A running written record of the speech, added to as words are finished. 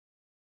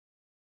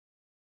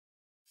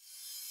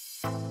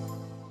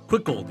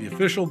Kwik Goal, the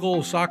official goal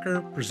of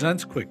soccer,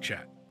 presents Kwik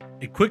Chat,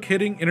 a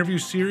quick-hitting interview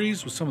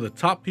series with some of the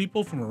top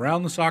people from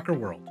around the soccer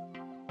world.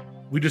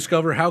 We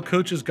discover how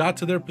coaches got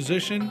to their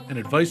position and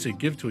advice they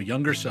give to a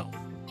younger self.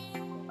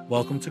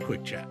 Welcome to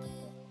Kwik Chat.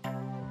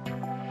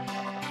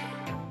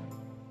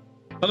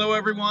 Hello,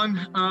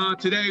 everyone.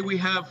 Today we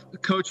have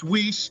Coach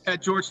Wiese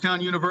at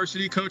Georgetown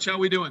University. Coach, how are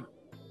we doing?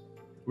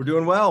 We're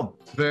doing well.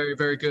 Very,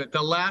 very good.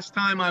 The last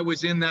time I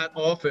was in that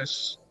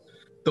office,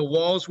 the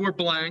walls were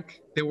blank.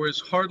 There was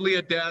hardly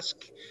a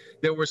desk.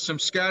 There was some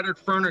scattered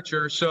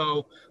furniture.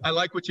 So I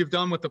like what you've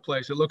done with the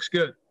place. It looks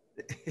good.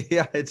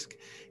 Yeah,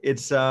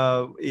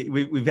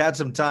 we've had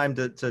some time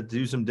to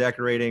do some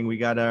decorating. We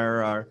got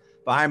our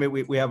behind me.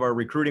 We have our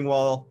recruiting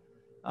wall,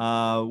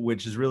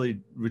 which is really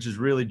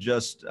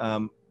just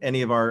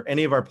any of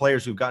our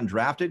players who've gotten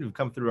drafted, who've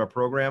come through our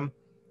program.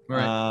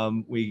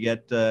 Right.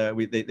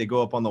 They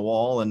go up on the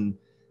wall, and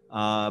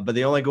but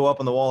they only go up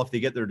on the wall if they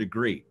get their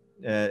degree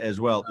as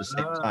well at the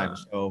same time.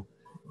 So,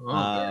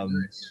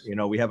 nice.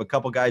 we have a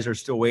couple guys that are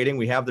still waiting.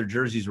 We have their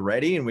jerseys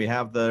ready, and we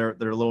have their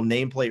little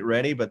nameplate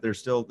ready, but they're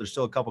still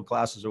a couple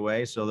classes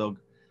away. So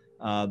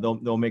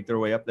they'll make their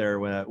way up there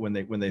when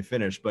they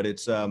finish. But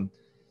it's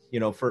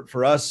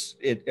for us,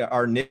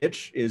 our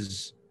niche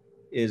is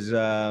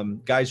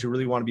guys who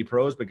really want to be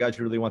pros, but guys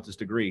who really want this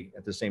degree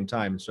at the same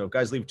time. So if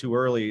guys leave too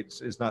early,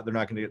 they're not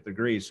going to get the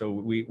degree. So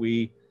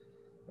we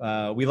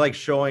like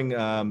showing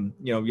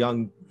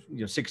young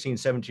 16,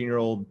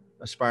 17-year-old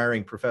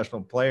aspiring professional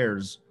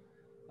players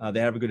they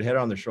have a good head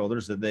on their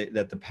shoulders, that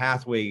the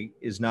pathway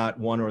is not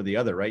one or the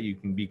other, right? You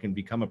can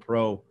become a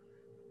pro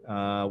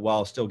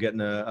while still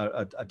getting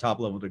a top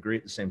level degree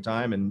at the same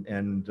time.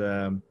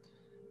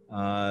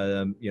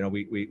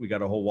 We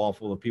got a whole wall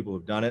full of people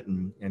who've done it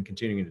and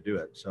continuing to do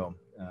it. So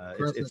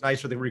it's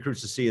nice for the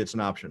recruits to see it's an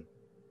option.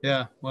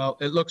 Yeah, well,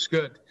 it looks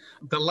good.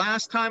 The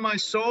last time I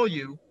saw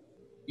you,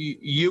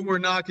 you were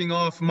knocking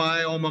off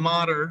my alma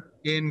mater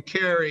in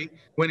Cary,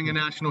 winning a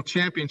national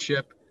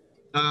championship.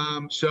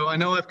 So I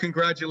know I've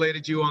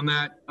congratulated you on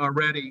that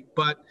already,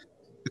 but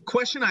the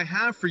question I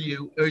have for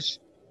you is,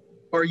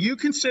 are you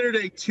considered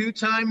a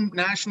two-time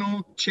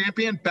national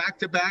champion,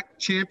 back-to-back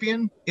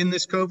champion in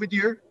this COVID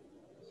year?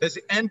 Has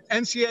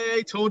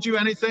NCAA told you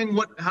anything?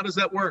 How does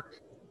that work?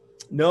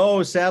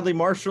 No, sadly,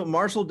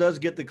 Marshall does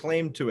get the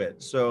claim to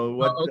it. So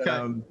what?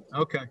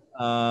 Okay.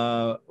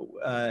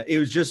 It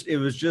was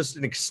just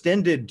an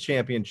extended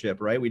championship,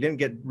 right? We didn't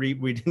get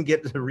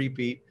the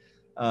repeat,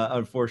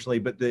 unfortunately.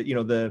 But the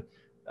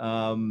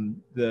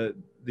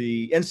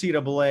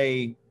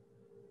NCAA,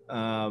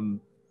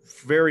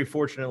 very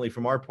fortunately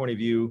from our point of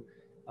view,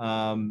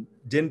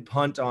 didn't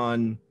punt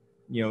on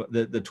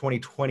the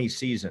 2020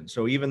 season.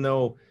 So even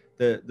though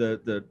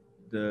the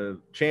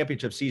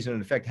championship season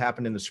in effect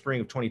happened in the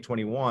spring of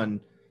 2021,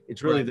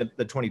 it's really the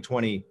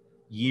 2020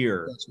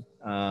 year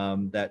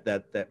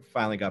that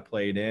finally got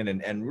played in,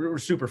 and we were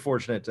super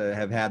fortunate to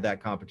have had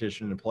that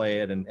competition and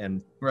play it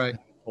and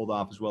hold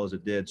off as well as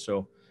it did.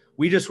 So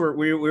we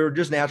were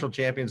just national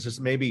champions, just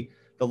maybe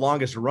the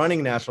longest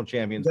running national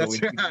champions. That's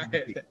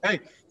right. Hey,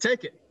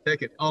 take it.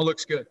 All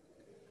looks good.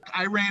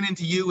 I ran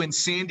into you in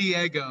San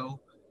Diego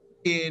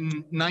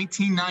in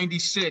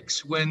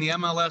 1996 when the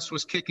MLS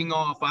was kicking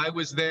off. I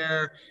was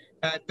there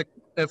at the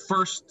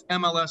first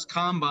MLS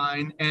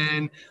combine,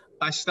 and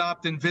I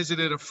stopped and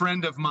visited a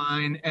friend of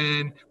mine,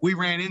 and we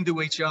ran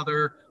into each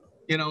other,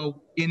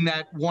 in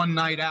that one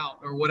night out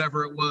or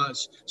whatever it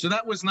was. So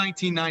that was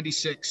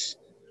 1996.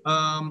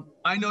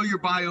 I know your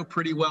bio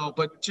pretty well,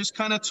 but just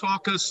kind of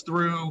talk us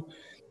through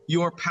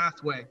your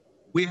pathway.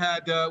 We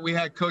had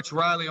Coach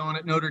Riley on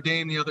at Notre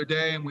Dame the other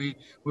day, and we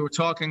were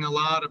talking a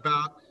lot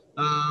about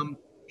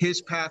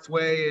his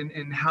pathway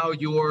and how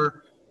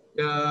your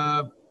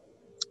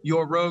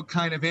road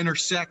kind of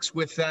intersects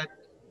with that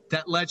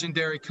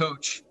legendary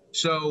coach.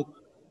 So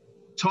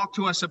talk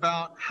to us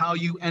about how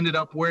you ended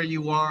up where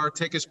you are.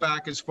 Take us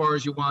back as far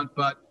as you want,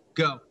 but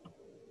go.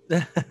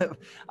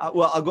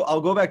 Well,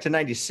 I'll go back to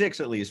 96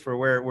 at least for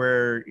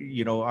where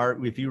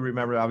if you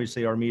remember,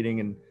 obviously our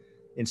meeting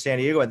in San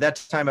Diego. At that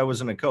time, I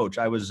wasn't a coach.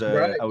 I was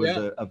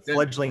a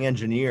fledgling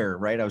engineer,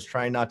 right? I was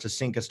trying not to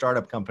sink a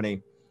startup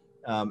company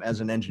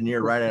as an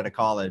engineer right out of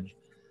college.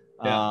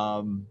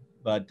 Yeah.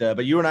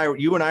 But you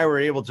and I were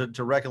able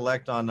to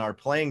recollect on our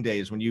playing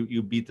days when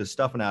you beat the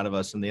stuffing out of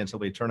us in the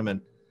NCAA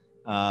tournament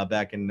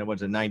back in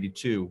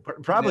 92.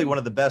 Probably one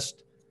of the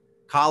best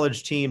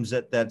college teams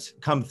that's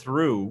come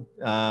through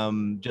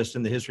just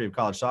in the history of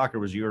college soccer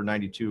was your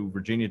 92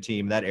 Virginia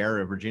team. That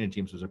era of Virginia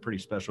teams was a pretty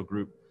special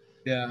group.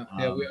 Yeah,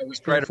 we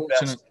tried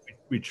fortunate.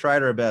 We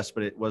tried our best,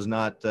 but it was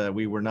not.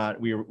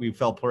 We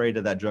fell prey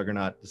to that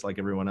juggernaut just like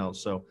everyone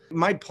else. So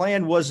my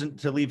plan wasn't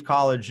to leave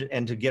college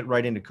and to get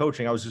right into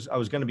coaching. I was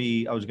going to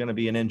be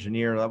an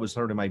engineer. That was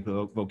sort of my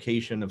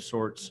vocation of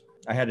sorts.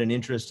 I had an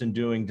interest in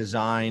doing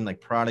design, like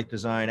product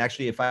design.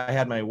 Actually, if I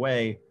had my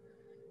way,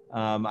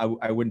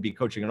 I wouldn't be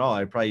coaching at all.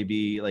 I'd probably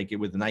be like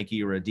with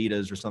Nike or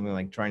Adidas or something,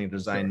 like trying to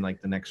design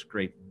like the next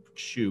great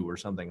shoe or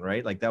something,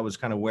 right? Like that was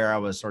kind of where I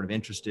was sort of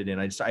interested in.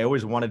 I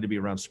always wanted to be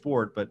around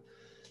sport, but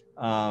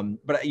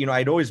But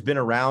I'd always been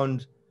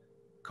around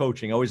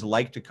coaching, always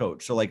liked to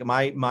coach. So like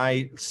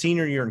my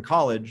senior year in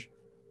college,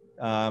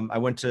 I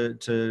went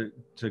to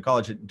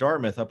college at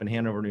Dartmouth up in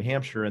Hanover, New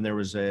Hampshire, and there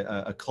was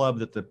a club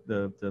that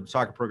the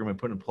soccer program had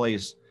put in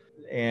place,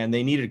 and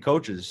they needed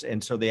coaches.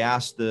 And so they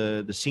asked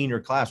the senior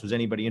class, was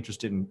anybody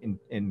interested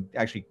in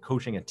actually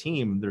coaching a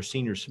team their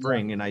senior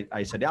spring? And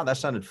I said, yeah, that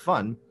sounded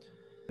fun.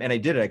 And I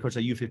did it. I coached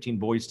a U15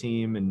 boys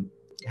team and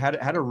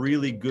had a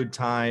really good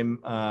time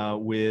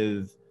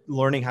with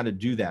learning how to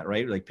do that,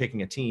 right? Like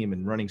picking a team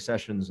and running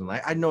sessions. And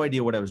I had no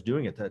idea what I was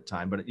doing at that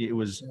time, but it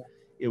was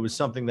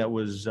something that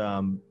was,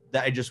 that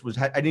I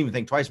didn't even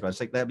think twice about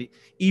it. It's like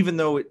even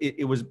though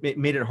it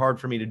made it hard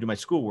for me to do my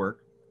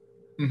schoolwork,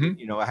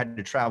 I had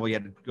to travel, you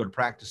had to go to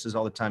practices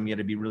all the time. You had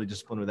to be really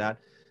disciplined with that.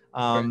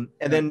 And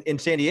then in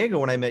San Diego,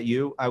 when I met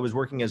you, I was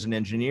working as an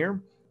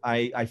engineer.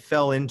 I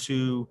fell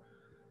into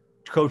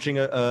coaching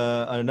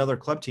another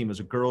club team as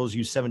a girls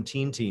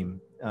U17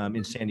 team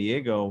in San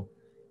Diego.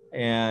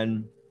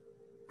 And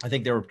I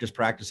think they were just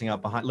practicing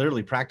out behind,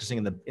 literally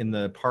practicing in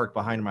the park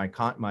behind my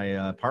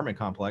apartment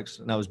complex.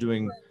 And I was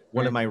doing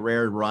one of my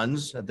rare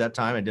runs at that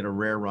time. I did a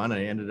rare run.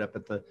 I ended up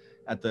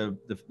at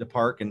the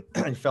park, and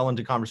I fell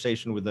into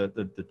conversation with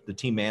the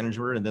team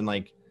manager. And then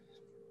like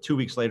 2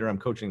 weeks later, I'm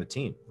coaching the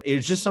team. It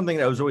was just something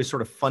that was always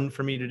sort of fun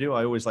for me to do.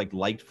 I always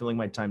liked filling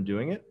my time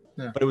doing it,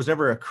 but it was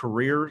never a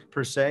career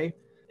per se.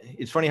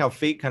 It's funny how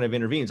fate kind of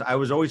intervenes. I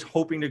was always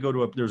hoping to go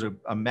to there's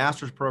a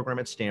master's program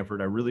at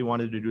Stanford. I really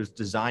wanted to do a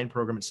design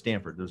program at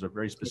Stanford. There's a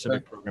very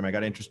specific program I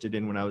got interested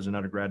in when I was an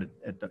undergrad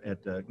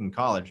in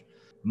college.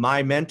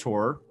 My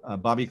mentor,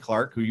 Bobby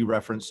Clark, who you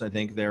referenced, I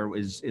think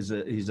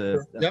he's a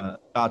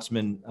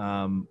Scotsman,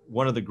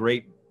 one of the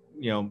great,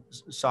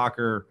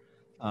 soccer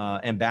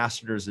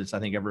ambassadors that's I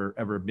think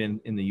ever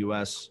been in the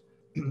U.S.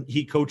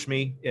 He coached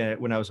me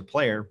when I was a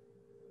player.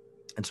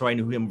 And so I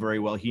knew him very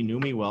well. He knew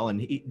me well.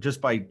 And he,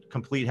 just by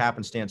complete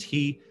happenstance,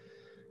 he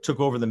took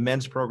over the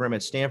men's program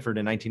at Stanford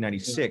in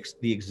 1996,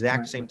 the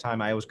exact same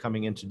time I was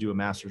coming in to do a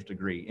master's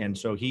degree. And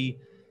so he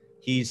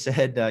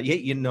said,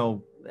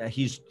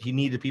 he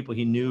needed people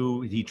he knew,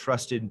 he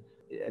trusted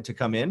to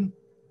come in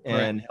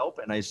and help.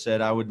 And I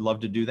said, I would love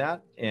to do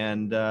that.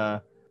 And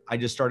I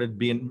just started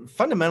being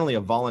fundamentally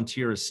a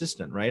volunteer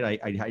assistant,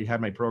 right? I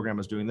had my program, I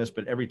was doing this,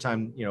 but every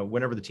time,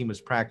 whenever the team was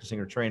practicing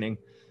or training,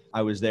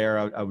 I was there.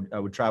 I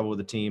would travel with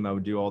the team. I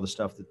would do all the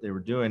stuff that they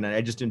were doing. And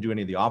I just didn't do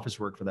any of the office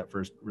work for that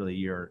first really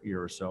year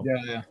or so.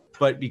 Yeah.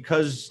 But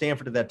because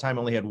Stanford at that time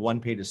only had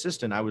one paid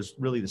assistant, I was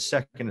really the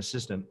second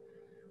assistant,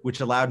 which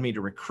allowed me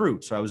to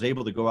recruit. So I was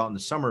able to go out in the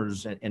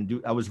summers and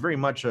do, I was very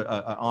much an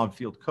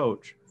on-field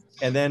coach.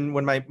 And then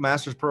when my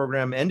master's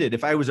program ended,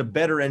 if I was a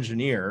better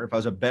engineer, if I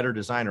was a better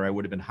designer, I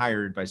would have been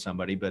hired by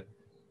somebody, but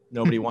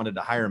nobody wanted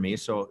to hire me.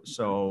 So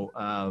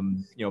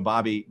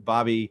Bobby,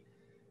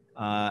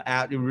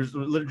 it was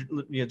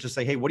literally, just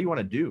like, hey, what do you want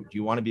to do? Do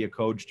you want to be a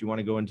coach? Do you want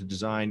to go into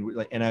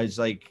design? And I was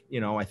like,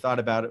 I thought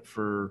about it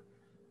for,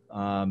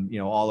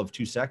 all of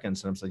 2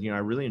 seconds. And I was like, I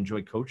really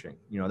enjoy coaching.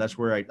 That's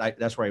where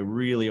I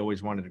really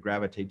always wanted to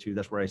gravitate to.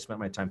 That's where I spent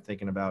my time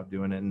thinking about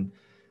doing it. And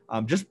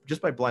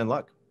just by blind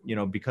luck,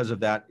 because of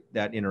that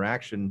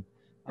interaction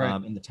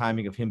and the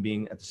timing of him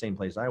being at the same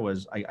place I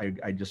was,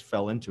 I just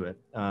fell into it.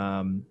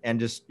 And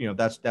just,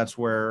 that's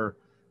where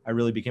I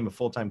really became a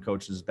full-time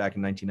coach. This is back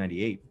in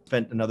 1998.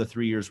 Spent another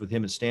 3 years with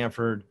him at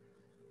Stanford.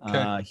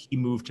 He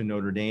moved to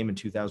Notre Dame in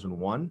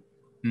 2001.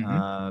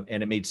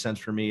 And it made sense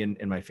for me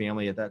and my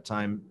family at that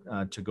time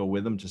to go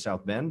with him to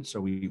South Bend.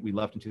 So we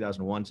left in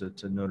 2001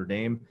 to Notre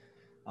Dame,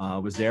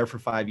 was there for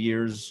 5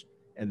 years,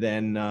 and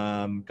then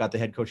got the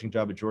head coaching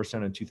job at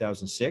Georgetown in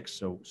 2006.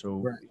 So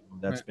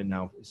that's been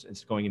now,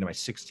 it's going into my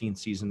 16th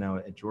season now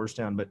at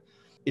Georgetown. But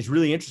it's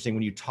really interesting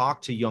when you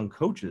talk to young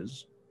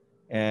coaches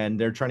and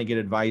they're trying to get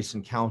advice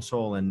and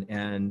counsel,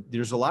 and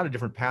there's a lot of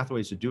different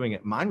pathways to doing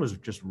it. Mine was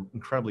just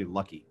incredibly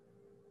lucky.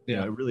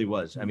 It really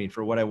was. I mean,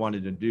 for what I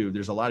wanted to do,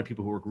 there's a lot of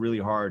people who work really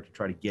hard to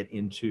try to get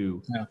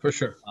into for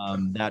sure.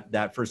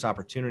 That first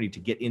opportunity to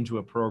get into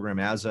a program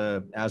as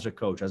a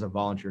coach, as a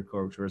volunteer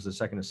coach, or as a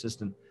second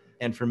assistant.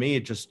 And for me,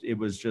 it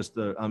was just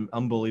the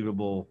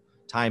unbelievable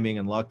timing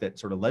and luck that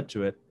sort of led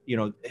to it.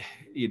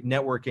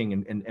 Networking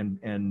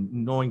and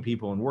knowing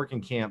people and working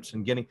camps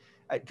and getting,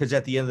 because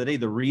at the end of the day,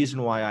 the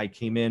reason why I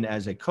came in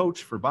as a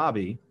coach for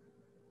Bobby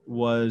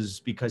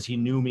was because he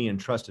knew me and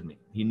trusted me.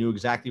 He knew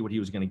exactly what he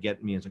was going to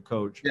get me as a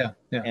coach.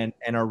 And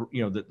our,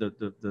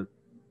 the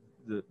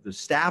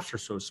staffs are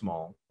so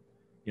small.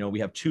 We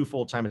have 2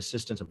 full-time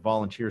assistants, a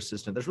volunteer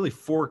assistant. There's really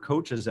 4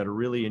 coaches that are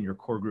really in your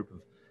core group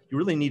of, you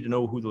really need to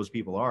know who those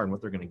people are and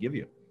what they're going to give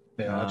you.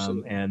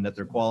 Absolutely. And that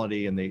they're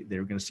quality and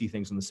they're going to see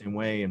things in the same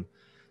way. And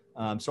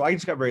so I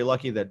just got very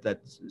lucky that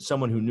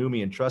someone who knew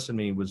me and trusted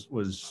me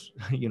was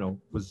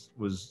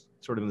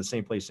sort of in the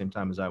same place, same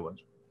time as I was.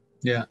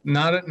 Yeah,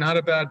 not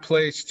a bad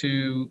place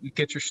to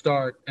get your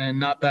start, and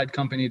not bad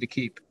company to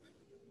keep,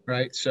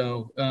 right?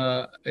 So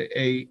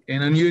an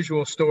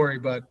unusual story,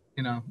 but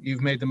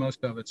you've made the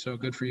most of it. So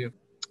good for you.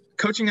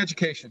 Coaching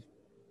education.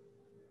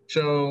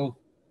 So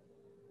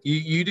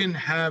You didn't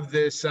have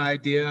this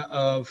idea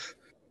of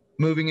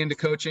moving into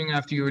coaching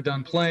after you were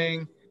done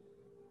playing.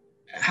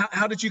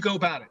 How did you go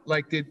about it?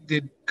 Like,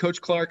 did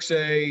Coach Clark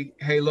say,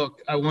 hey,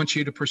 look, I want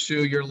you to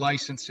pursue your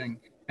licensing,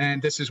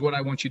 and this is what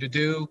I want you to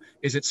do?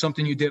 Is it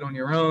something you did on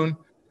your own?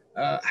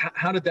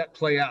 How did that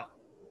play out?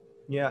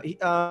 Yeah.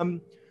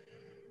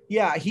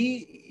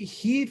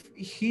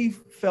 He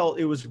felt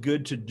it was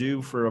good to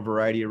do for a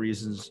variety of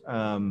reasons.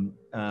 And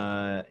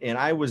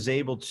I was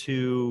able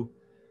to,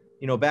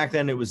 back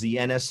then it was the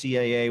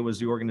NSCAA was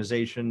the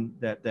organization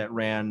that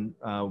ran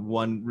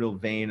one real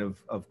vein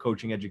of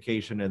coaching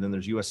education. And then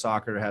there's US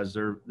Soccer has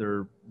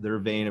their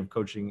vein of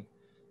coaching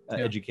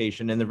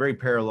education. And they're very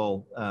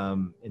parallel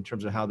in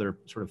terms of how they're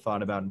sort of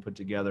thought about and put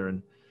together.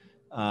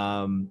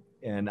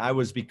 And I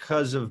was,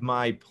 because of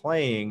my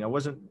playing, I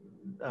wasn't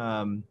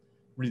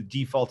really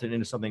defaulted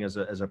into something as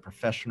a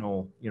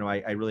professional.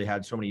 I really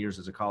had so many years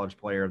as a college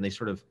player, and they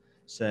sort of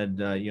said,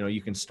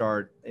 you can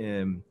start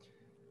with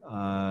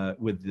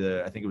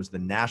I think it was the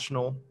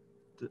national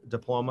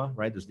diploma,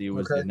 right? There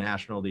was the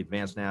national, the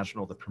advanced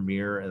national, the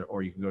premier,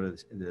 or you can go to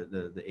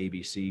the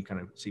ABC kind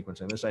of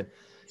sequence on this side.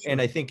 Sure. And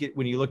I think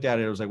when you looked at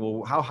it, it was like,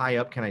 well, how high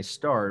up can I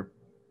start?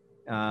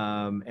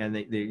 And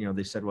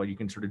they said, well, you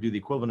can sort of do the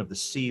equivalent of the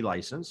C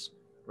license,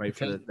 right?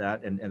 Okay. For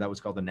that. And that was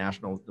called the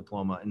national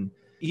diploma. And,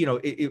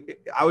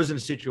 I was in a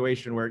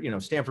situation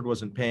where, Stanford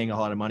wasn't paying a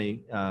lot of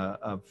money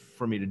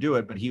for me to do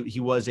it, but he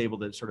was able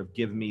to sort of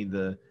give me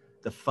the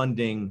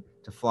funding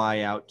to fly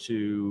out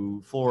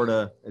to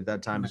Florida. At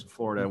that time, as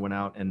Florida, I went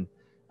out and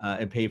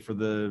pay for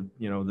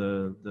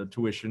the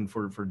tuition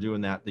for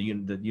doing that. The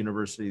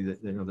university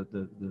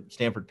the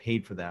Stanford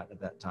paid for that at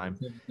that time.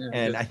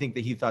 And I think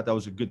that he thought that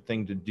was a good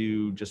thing to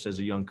do just as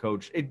a young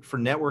coach, for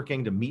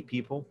networking, to meet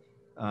people.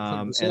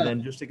 And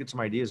then just to get some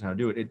ideas on how to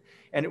do it.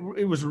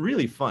 It was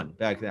really fun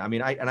back then. I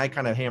mean, I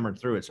kind of hammered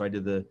through it. So I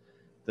did the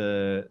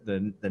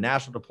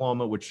national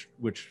diploma, which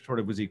sort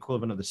of was the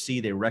equivalent of the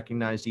C. They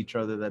recognized each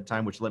other at that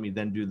time, which let me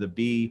then do the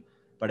B.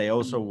 But I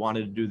also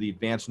wanted to do the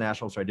advanced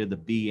national, so I did the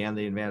B and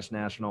the advanced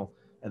national,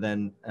 and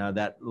then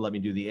that let me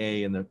do the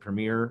A and the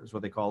premier is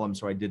what they call them.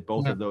 So I did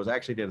both of those. I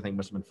actually did, I think,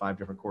 must have been 5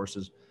 different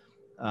courses,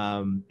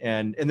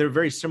 and they're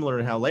very similar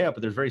in how layout,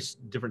 but there's very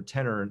different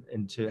tenor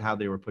into how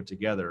they were put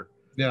together.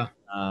 Yeah.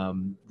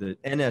 The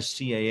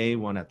NSCAA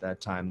one at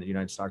that time, the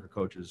United Soccer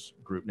Coaches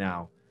Group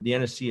now, the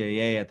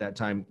NSCAA at that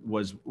time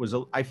was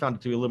I found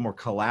it to be a little more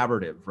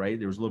collaborative, right?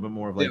 There was a little bit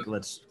more of like,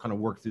 let's kind of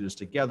work through this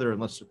together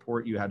and let's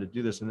support you how to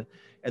do this. And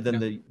then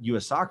the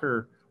US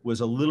Soccer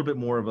was a little bit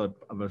more of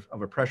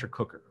a pressure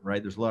cooker,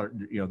 right? There's a lot of,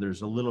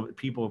 there's a little bit,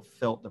 people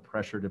felt the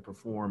pressure to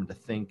perform, to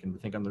think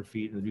on their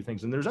feet and to do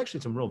things. And there's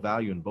actually some real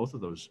value in both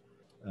of those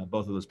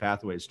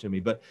pathways to me.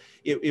 But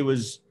it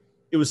was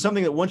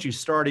something that once you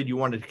started, you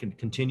wanted to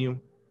continue.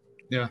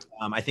 Yeah.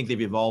 I think they've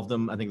evolved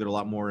them. I think they're a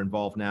lot more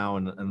involved now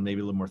and maybe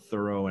a little more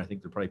thorough. And I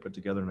think they're probably put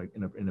together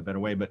in a better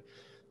way. But,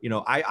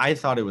 I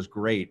thought it was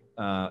great.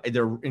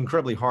 They're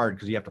incredibly hard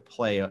because you have to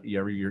play.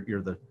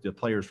 You're the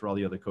players for all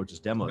the other coaches'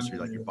 demos. So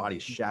you're like, your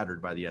body's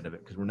shattered by the end of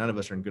it because none of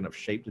us are in good enough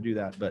shape to do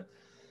that.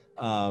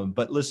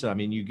 But listen, I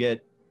mean, you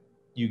get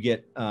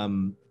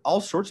all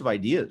sorts of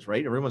ideas,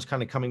 right? Everyone's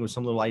kind of coming with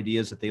some little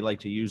ideas that they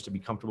like to use to be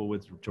comfortable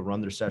with, to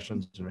run their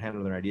sessions and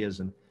handle their ideas.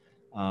 And,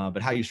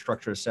 but how you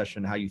structure a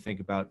session, how you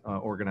think about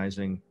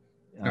organizing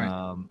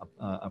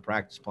a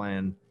practice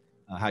plan,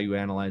 how you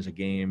analyze a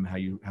game, how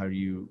you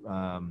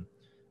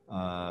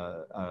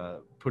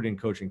put in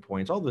coaching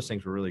points, all those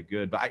things were really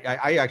good. But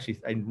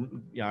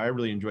I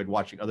really enjoyed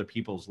watching other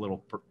people's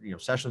little,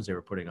 sessions they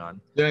were putting on.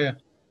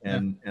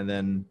 And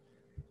then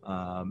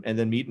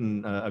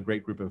meeting a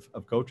great group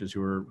of coaches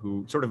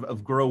who sort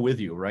of grow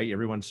with you, right?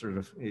 Everyone's sort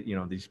of,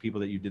 these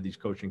people that you did these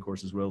coaching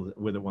courses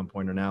with at one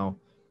point are now,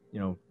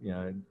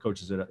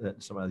 coaches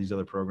at some of these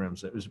other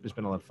programs. It's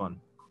been a lot of fun.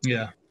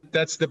 Yeah.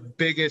 That's the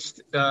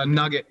biggest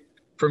nugget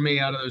for me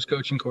out of those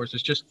coaching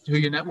courses, just who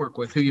you network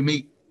with, who you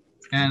meet.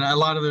 And a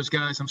lot of those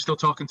guys I'm still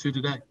talking to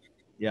today.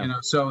 Yeah.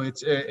 So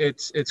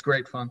it's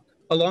great fun.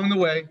 Along the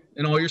way,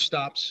 in all your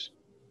stops,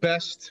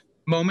 best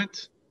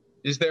moment.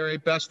 Is there a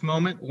best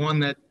moment? One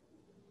that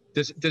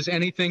does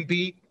anything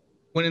beat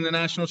winning the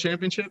national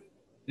championship?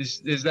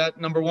 Is that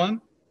number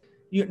one?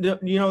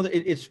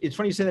 It's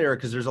funny you say that, Erik,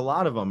 because there's a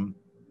lot of them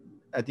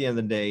at the end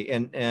of the day.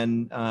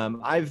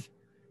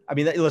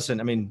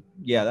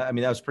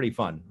 That was pretty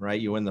fun, right?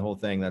 You win the whole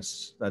thing.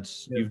 That's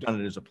You've done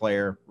it as a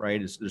player,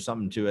 right? There's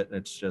something to it.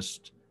 It's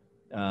just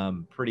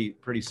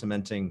pretty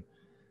cementing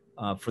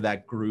for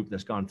that group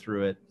that's gone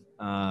through it.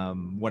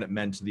 What it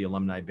meant to the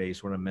alumni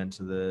base, what it meant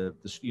to the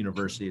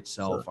university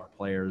itself, our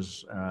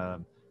players,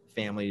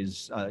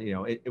 families,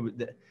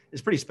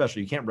 it's pretty special.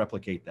 You can't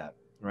replicate that,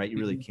 right? You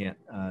really can't.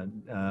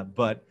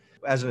 But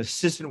as an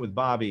assistant with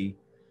Bobby,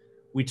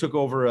 we took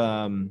over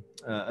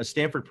a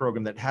Stanford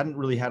program that hadn't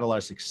really had a lot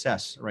of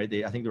success, right?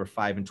 I think they were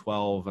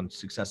 5-12 on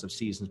successive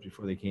seasons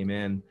before they came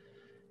in.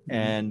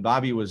 And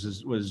Bobby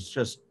was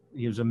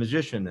he was a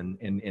magician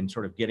in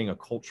sort of getting a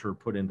culture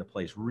put into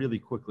place really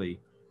quickly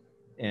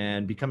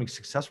and becoming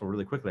successful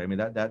really quickly. I mean,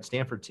 that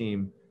Stanford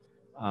team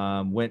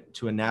went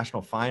to a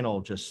national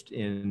final just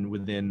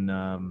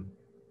within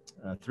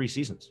 3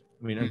 seasons.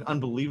 I mean, an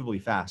unbelievably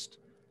fast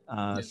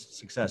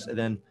success. And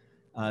then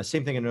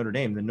same thing in Notre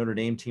Dame. The Notre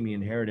Dame team he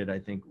inherited, I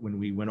think, when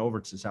we went over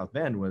to South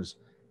Bend, was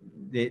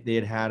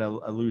they had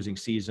a losing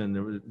season.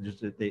 There was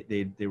just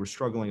they were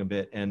struggling a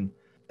bit, and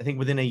I think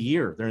within a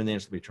year they're in the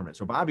NCAA tournament.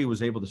 So Bobby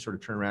was able to sort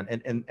of turn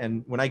around.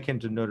 And when I came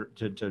from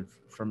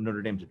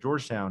Notre Dame to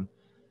Georgetown,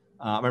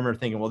 I remember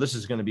thinking, well, this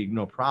is going to be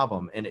no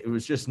problem. And it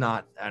was just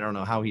not. I don't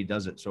know how he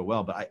does it so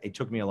well, but it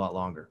took me a lot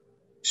longer.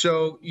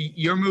 So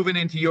you're moving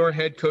into your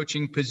head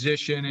coaching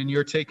position and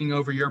you're taking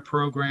over your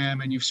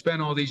program, and you've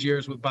spent all these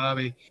years with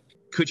Bobby.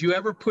 Could you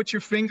ever put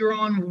your finger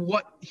on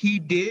what he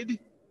did,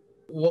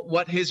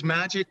 what his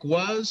magic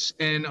was?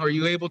 And are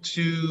you able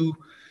to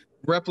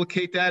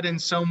replicate that in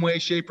some way,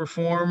 shape, or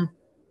form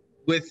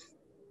with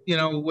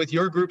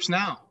your groups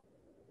now?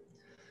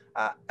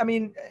 I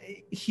mean,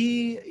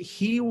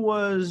 he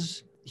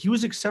was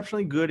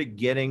exceptionally good at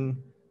getting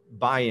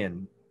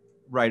buy-in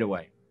right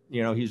away.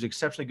 He was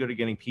exceptionally good at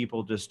getting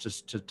people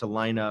just to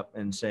line up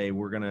and say,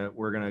 we're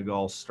gonna go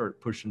all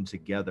start pushing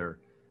together.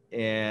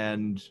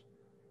 And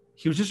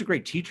he was just a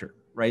great teacher,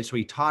 right? So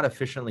he taught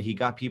efficiently. He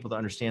got people to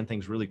understand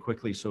things really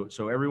quickly. So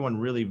everyone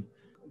really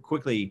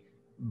quickly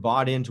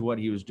bought into what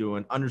he was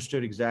doing,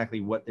 understood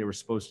exactly what they were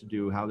supposed to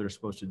do, how they were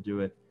supposed to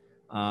do it,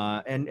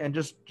 and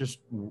just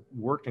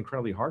worked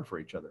incredibly hard for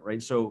each other,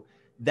 right? So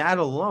that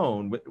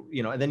alone,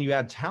 and then you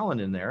add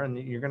talent in there, and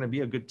you're going to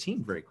be a good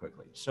team very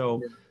quickly.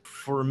 So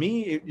for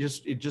me, we're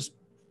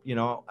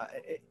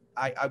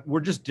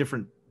just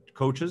different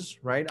coaches,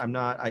 right?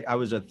 I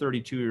was a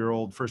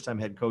 32-year-old first-time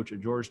head coach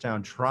at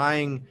Georgetown,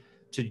 trying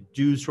to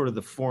do sort of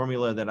the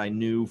formula that I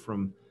knew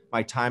from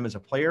my time as a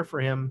player for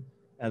him,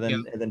 and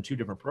then 2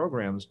 different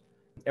programs.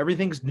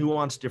 Everything's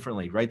nuanced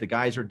differently, right? The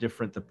guys are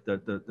different.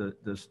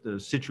 The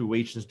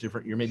situation's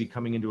different. You're maybe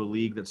coming into a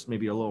league that's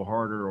maybe a little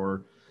harder,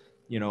 or,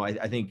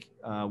 I think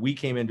we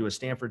came into a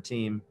Stanford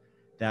team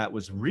that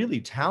was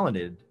really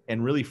talented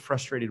and really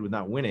frustrated with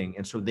not winning.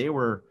 And so they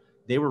were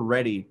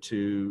ready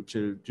to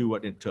do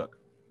what it took.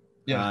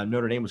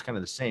 Notre Dame was kind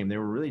of the same. They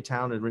were really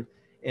talented.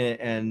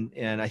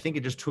 And I think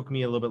it just took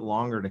me a little bit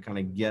longer to kind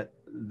of get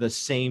the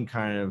same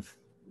kind of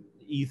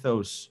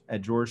ethos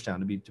at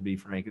Georgetown, to be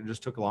frank. It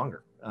just took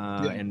longer.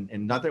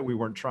 And not that we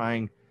weren't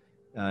trying.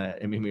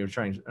 We were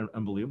trying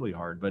unbelievably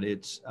hard, but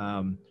it's,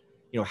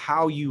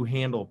 how you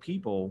handle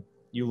people,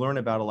 you learn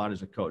about a lot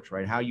as a coach,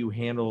 right? How you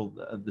handle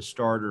the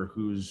starter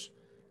who's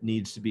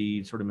needs to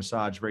be sort of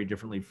massaged very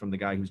differently from the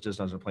guy who just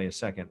doesn't play a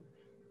second.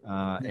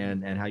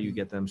 And how you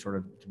get them sort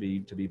of to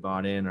be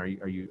bought in. Are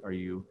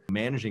you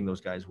managing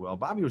those guys well?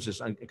 Bobby was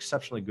just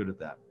exceptionally good at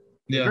that.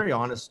 Very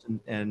honest,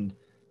 and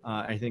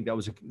I think that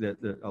was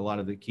a lot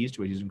of the keys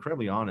to it. He's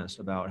incredibly honest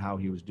about how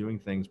he was doing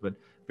things, but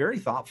very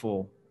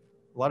thoughtful,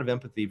 a lot of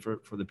empathy for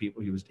the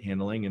people he was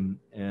handling,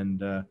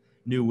 and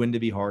knew when to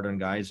be hard on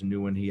guys, and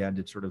knew when he had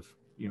to sort of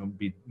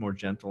be more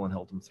gentle and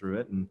help them through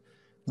it. And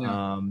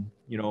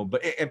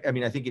but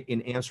I think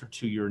in answer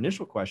to your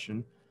initial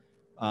question,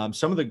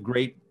 some of the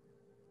great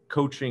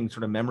coaching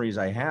sort of memories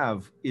I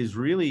have is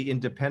really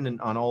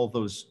independent on all of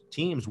those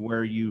teams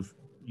where you've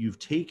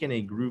taken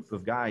a group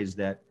of guys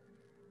that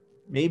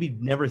maybe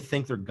never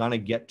think they're gonna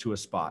get to a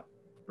spot,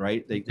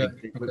 right? We've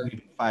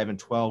been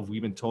 5-12.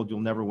 We've been told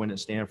you'll never win at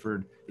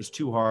Stanford. It's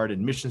too hard.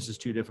 Admissions is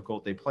too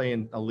difficult. They play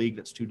in a league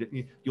that's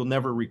you'll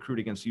never recruit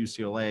against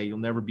UCLA. You'll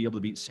never be able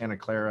to beat Santa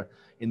Clara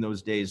in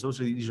those days.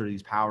 These are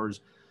these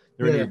powers.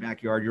 They're in your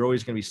backyard. You're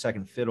always going to be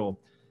second fiddle.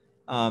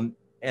 And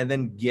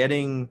then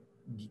getting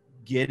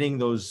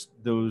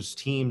those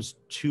teams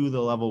to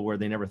the level where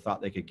they never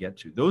thought they could get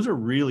to. Those are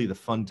really the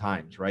fun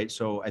times, right?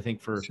 So I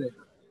think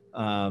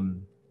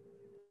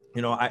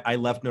I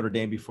left Notre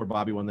Dame before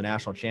Bobby won the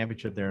national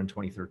championship there in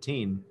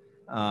 2013.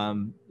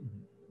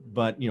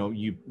 But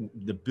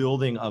the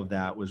building of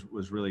that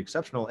was really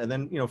exceptional. And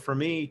then, for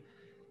me,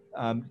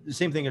 the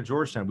same thing at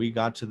Georgetown. We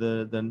got to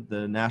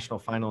the national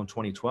final in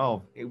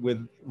 2012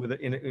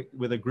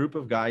 with a group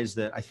of guys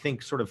that I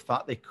think sort of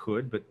thought they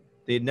could, but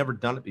they had never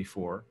done it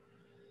before.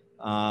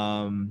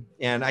 And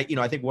I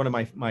think one of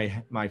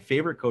my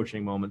favorite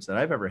coaching moments that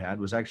I've ever had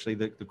was actually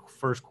the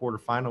first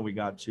quarterfinal we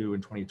got to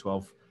in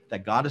 2012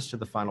 that got us to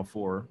the Final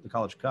Four, the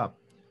College Cup.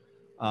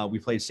 We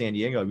played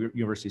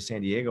University of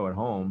San Diego at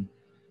home.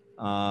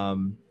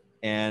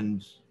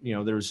 And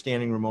there was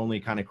standing room only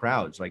kind of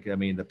crowds.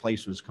 The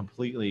place was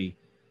completely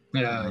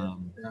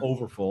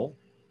overfull.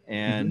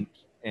 And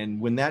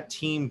when that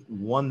team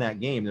won that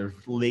game, there was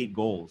late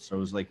goals.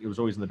 So it was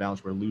always in the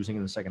balance. We're losing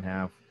in the second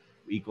half.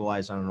 We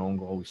equalized on an own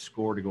goal. We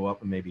scored to go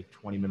up with maybe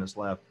 20 minutes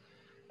left.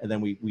 And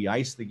then we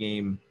iced the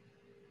game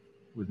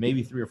with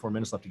maybe 3 or 4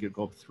 minutes left to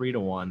go up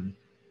 3-1.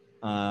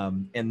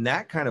 And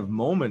that kind of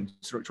moment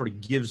sort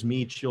of gives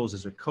me chills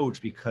as a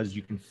coach, because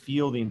you can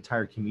feel the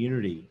entire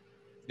community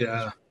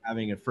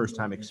having a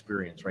first-time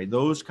experience, right?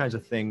 Those kinds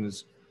of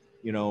things,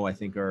 I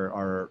think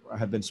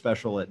have been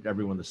special at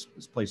every one of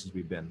the places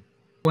we've been.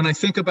 When I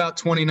think about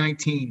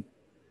 2019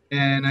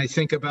 and I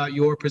think about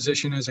your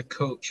position as a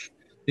coach,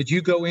 Did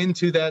you go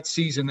into that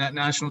season, that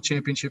national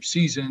championship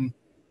season,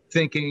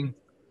 thinking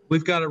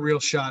we've got a real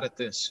shot at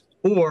this?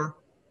 Or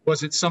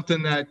was it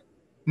something that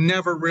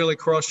never really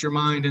crossed your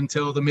mind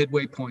until the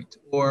midway point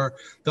or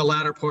the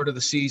latter part of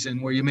the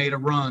season where you made a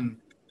run?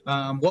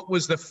 What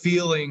was the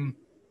feeling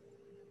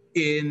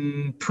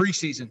in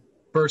preseason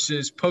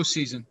versus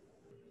postseason?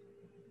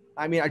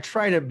 I mean, I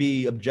try to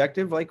be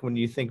objective. Like when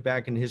you think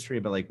back in history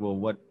about like, well,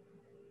 what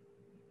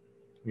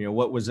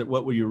was it?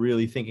 What were you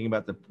really thinking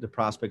about the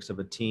prospects of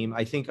a team?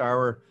 I think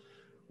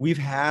we've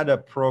had a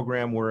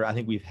program where I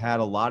think we've had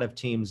a lot of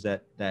teams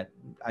that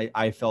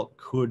I felt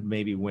could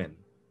maybe win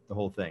the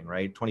whole thing,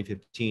 right?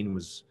 2015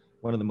 was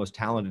one of the most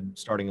talented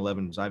starting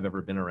 11s I've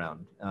ever been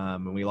around.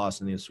 And we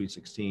lost in the Sweet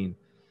 16.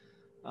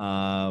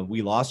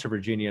 We lost to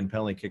Virginia in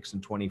penalty kicks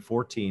in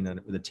 2014 and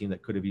with a team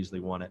that could have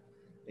easily won it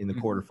in the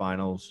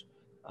quarterfinals.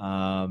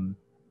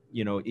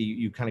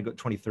 You kind of go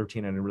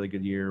 2013 had a really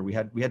good year. We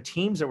had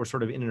teams that were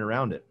sort of in and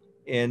around it.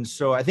 And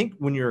so I think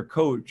when you're a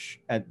coach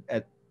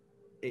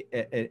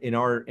in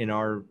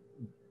our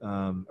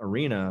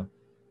arena,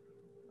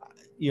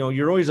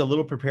 you're always a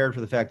little prepared for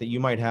the fact that you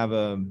might have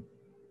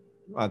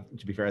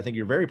to be fair, I think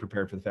you're very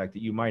prepared for the fact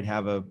that you might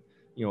have a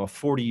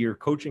 40-year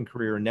coaching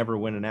career and never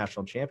win a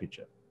national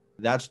championship.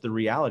 That's the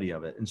reality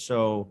of it. And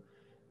so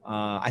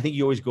I think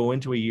you always go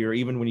into a year,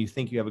 even when you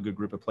think you have a good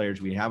group of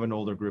players. We have an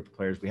older group of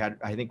players.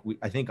 I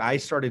think I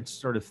started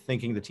sort of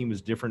thinking the team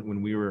was different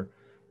when we were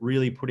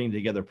really putting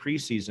together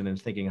preseason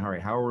and thinking, all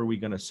right, how are we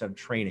going to set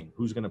training?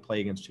 Who's going to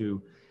play against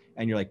who?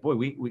 And you're like, boy,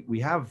 we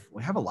have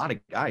a lot of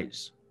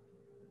guys.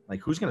 Like,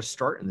 who's going to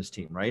start in this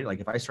team, right? Like,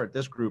 if I start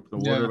this group,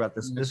 what about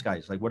this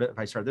guy's? Like, what if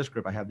I start this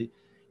group? I have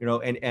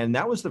and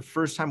that was the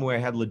first time where I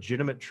had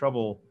legitimate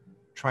trouble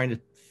trying to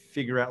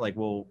figure out, like,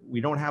 well,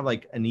 we don't have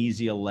like an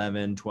easy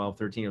 11, 12,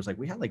 13. It was like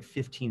we had like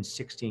 15,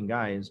 16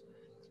 guys.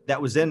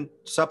 That was then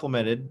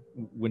supplemented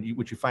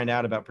which you find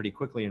out about pretty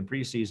quickly in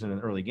preseason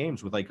and early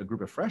games with like a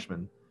group of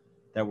freshmen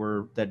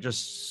that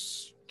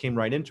just came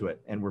right into it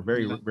and were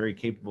very, very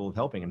capable of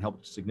helping and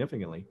helped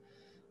significantly.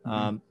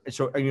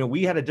 So,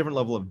 we had a different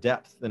level of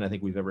depth than I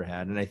think we've ever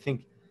had. And I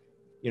think,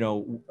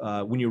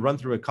 when you run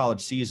through a college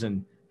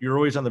season, you're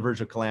always on the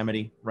verge of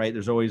calamity, right?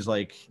 There's always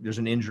there's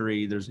an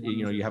injury. There's,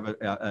 you have a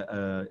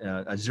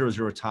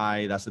 0-0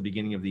 tie. That's the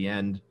beginning of the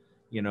end,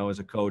 as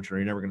a coach, or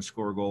you're never going to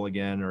score a goal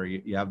again, or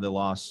you have the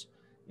loss.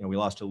 We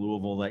lost to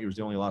Louisville. That was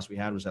the only loss we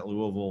had was at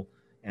Louisville.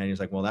 And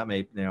he's like, well, that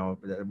may,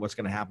 what's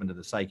going to happen to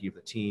the psyche of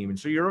the team? And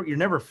so you're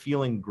never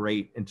feeling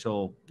great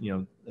until,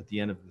 at the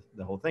end of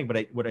the whole thing.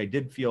 But what I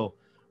did feel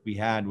we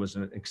had was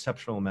an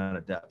exceptional amount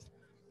of depth,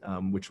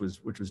 which was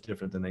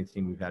different than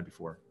anything we've had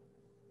before.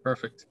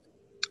 Perfect.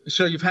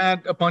 So you've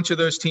had a bunch of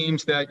those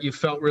teams that you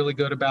felt really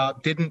good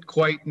about, didn't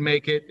quite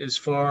make it as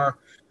far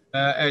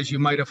as you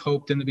might have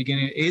hoped in the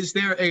beginning. Is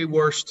there a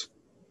worst,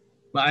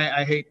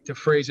 I hate to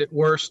phrase it,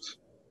 worst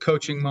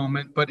coaching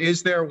moment, but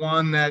is there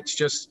one that's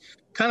just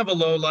kind of a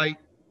low light?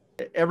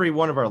 Every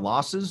one of our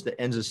losses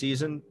that ends the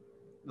season,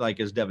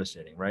 is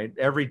devastating, right?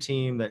 Every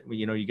team that,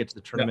 you get to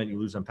the tournament, you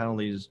lose on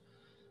penalties.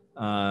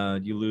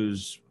 You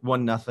lose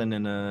 1-0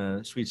 in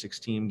a Sweet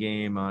 16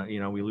 game.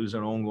 We lose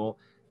an own goal.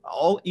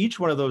 Each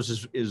one of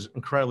those is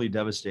incredibly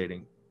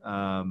devastating,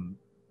 and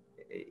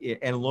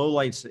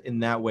lowlights in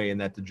that way, and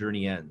that the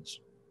journey ends,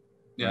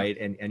 right?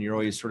 And you're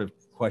always sort of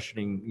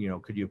questioning,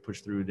 could you have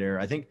pushed through there?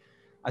 I think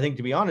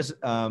to be honest,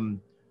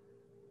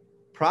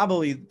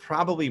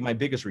 probably my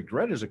biggest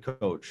regret as a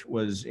coach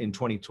was in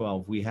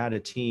 2012. We had a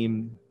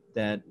team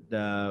that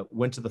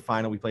went to the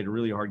final. We played a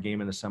really hard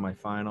game in the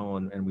semifinal,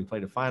 and we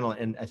played a final.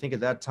 And I think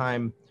at that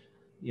time,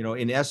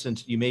 in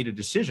essence, you made a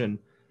decision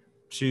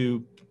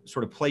to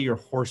sort of play your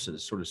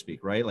horses, so to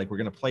speak, right? Like, we're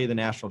going to play the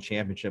national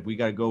championship. We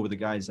got to go with the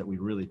guys that we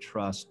really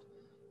trust,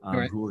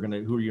 who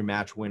are your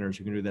match winners,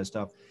 who can do that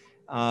stuff.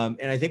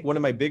 And I think one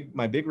of my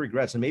big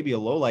regrets, and maybe a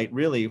low light,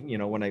 really,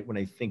 when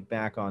I think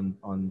back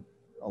on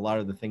a lot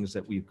of the things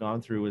that we've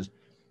gone through, is,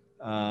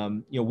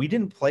 we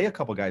didn't play a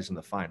couple guys in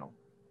the final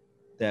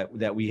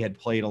that we had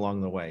played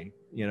along the way,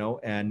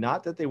 and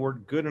not that they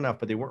weren't good enough,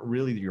 but they weren't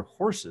really your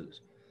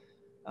horses.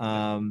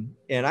 And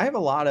I have a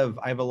lot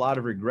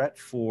of regret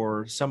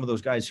for some of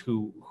those guys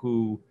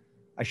who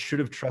I should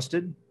have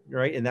trusted,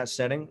 right, in that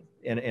setting.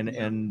 And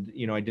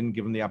I didn't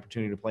give them the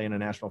opportunity to play in a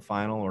national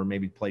final, or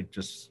maybe play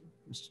just,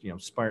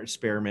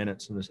 spare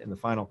minutes in the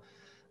final.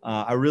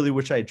 I really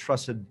wish I had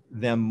trusted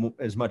them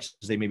as much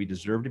as they maybe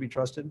deserve to be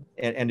trusted.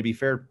 And to be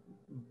fair,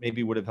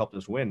 maybe would have helped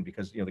us win,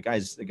 because,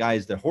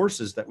 the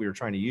horses that we were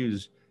trying to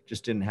use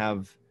just didn't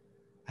have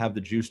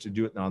the juice to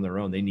do it on their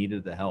own. They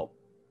needed the help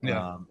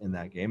in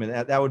that game. And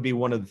that would be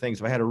one of the things.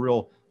 If I had a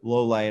real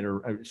low light,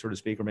 or so to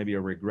speak, or maybe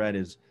a regret,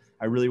 is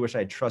I really wish I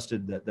had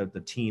trusted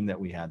the team that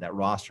we had, that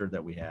roster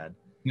that we had,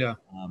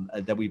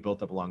 that we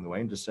built up along the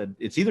way, and just said,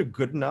 it's either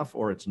good enough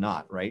or it's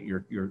not, right?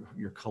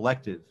 Your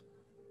collective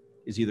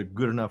is either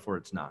good enough or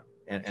it's not.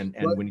 And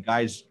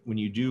when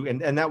you do,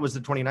 and that was the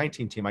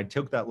 2019 team. I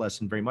took that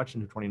lesson very much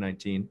into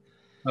 2019.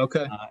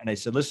 Okay. And I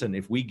said, listen,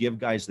 if we give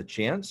guys the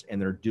chance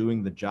and they're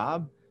doing the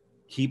job,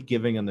 keep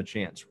giving them the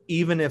chance,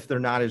 even if they're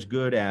not as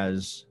good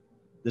as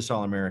this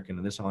All-American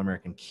and this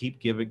All-American.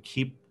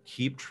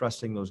 Keep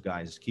trusting those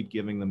guys, keep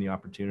giving them the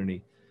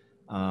opportunity.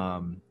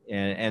 And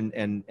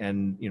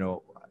you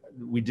know,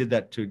 we did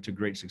that to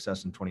great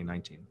success in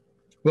 2019.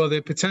 Well,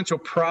 the potential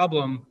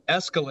problem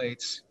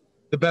escalates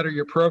the better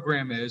your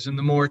program is and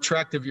the more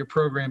attractive your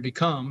program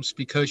becomes,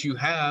 because you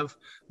have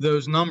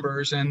those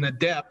numbers and the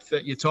depth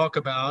that you talk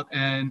about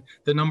and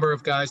the number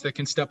of guys that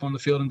can step on the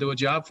field and do a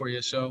job for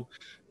you. So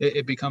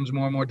it becomes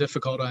more and more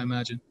difficult, I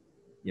imagine.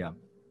 Yeah,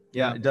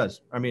 it does.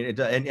 I mean, it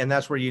does. And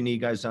that's where you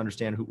need guys to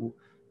understand who,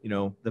 you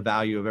know, the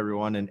value of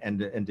everyone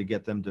and to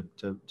get them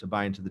to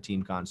buy into the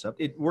team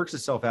concept. It works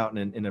itself out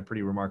in a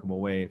pretty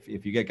remarkable way.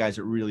 If you get guys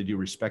that really do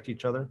respect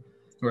each other.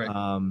 Right.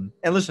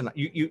 And listen,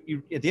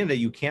 you at the end of the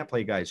day, you can't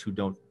play guys who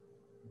don't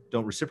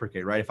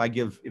reciprocate, right? If I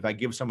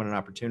give someone an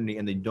opportunity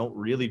and they don't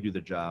really do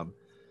the job,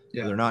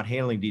 or they're not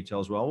handling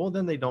details well,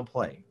 then they don't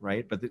play,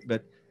 right? But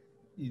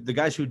the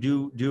guys who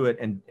do it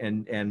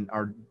and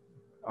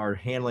are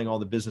handling all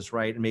the business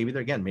right, and maybe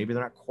they're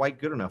not quite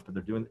good enough, but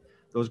they're doing,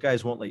 those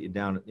guys won't let you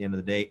down at the end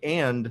of the day.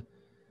 And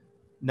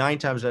 9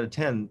 times out of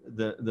 10,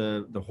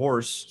 the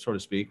horse, so to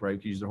speak, right?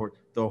 You use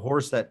the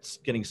horse that's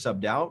getting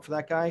subbed out for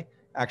that guy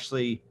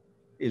actually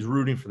is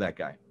rooting for that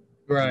guy.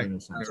 Right.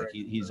 Like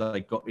he's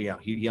like,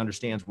 he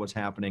understands what's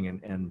happening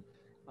and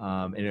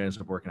it ends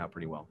up working out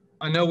pretty well.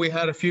 I know we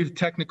had a few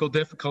technical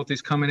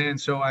difficulties coming in,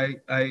 so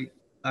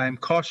I'm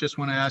cautious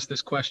when I ask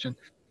this question.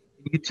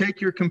 You take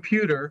your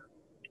computer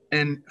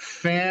and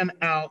fan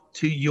out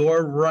to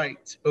your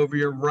right, over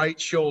your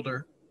right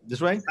shoulder.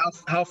 This way?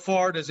 How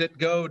far does it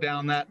go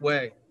down that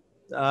way?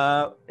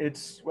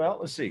 Let's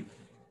see.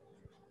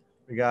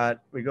 We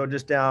go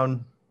just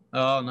down.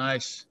 Oh,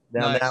 nice.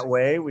 That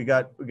way. We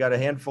got a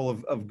handful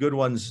of good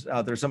ones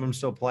out there. Some of them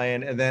still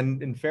playing. And then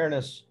in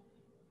fairness,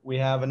 we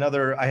have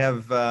another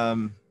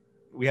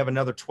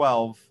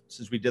 12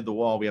 since we did the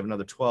wall. We have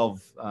another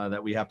 12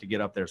 that we have to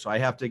get up there. So I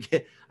have to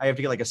get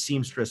like a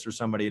seamstress or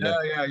somebody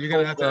to you're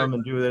gonna have to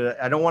and do it.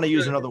 I don't want to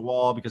use another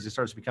wall because it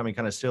starts becoming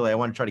kind of silly. I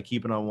want to try to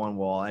keep it on one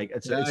wall.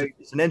 It's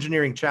an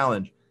engineering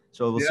challenge.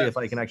 So we'll see if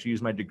I can actually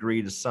use my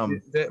degree to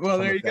some. Well,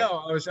 there you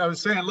go. I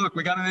was saying, look,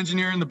 we got an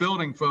engineer in the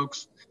building,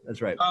 folks.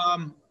 That's right.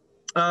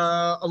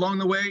 Along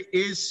the way,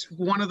 is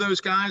one of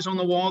those guys on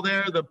the wall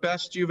there the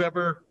best you've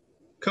ever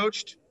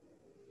coached?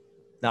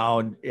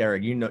 No,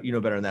 Erik, you know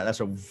better than that. That's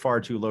a far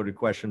too loaded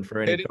question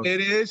for any coach.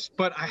 It is,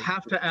 but I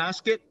have to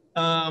ask it.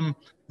 The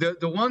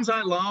ones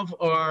I love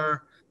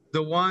are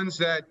the ones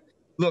that,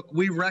 look,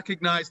 we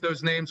recognize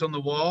those names on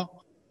the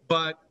wall,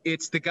 but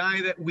it's the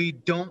guy that we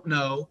don't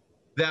know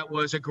that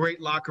was a great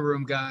locker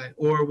room guy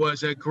or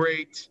was a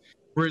great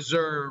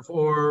reserve,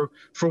 or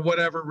for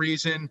whatever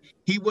reason,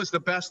 he was the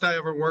best I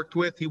ever worked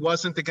with. He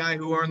wasn't the guy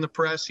who earned the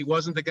press. He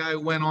wasn't the guy who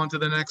went on to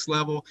the next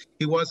level.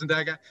 He wasn't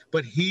that guy,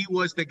 but he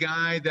was the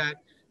guy that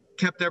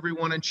kept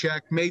everyone in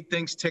check, made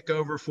things tick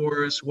over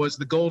for us, was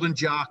the golden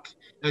jock,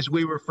 as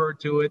we referred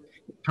to it,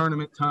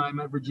 tournament time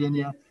at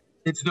Virginia.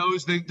 It's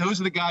those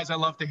are the guys I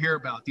love to hear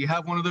about. Do you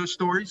have one of those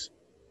stories?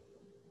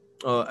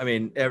 I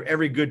mean,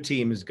 every good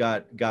team has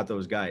got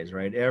those guys,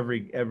 right?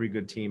 Every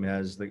good team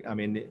has the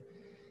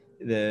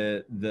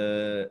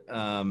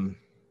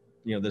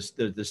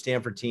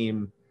Stanford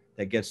team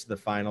that gets to the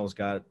finals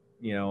got,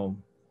 the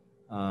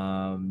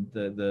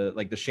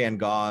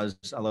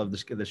Shangaws. I love the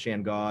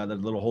Shangaw, the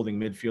little holding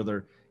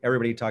midfielder.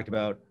 Everybody talked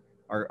about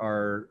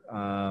our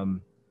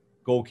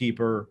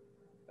goalkeeper,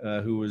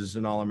 who was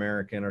an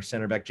All-American, our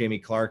center back, Jamie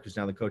Clark, who's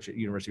now the coach at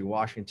University of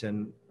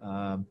Washington,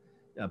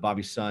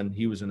 Bobby's son.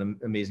 He was an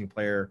amazing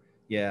player.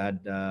 Yeah.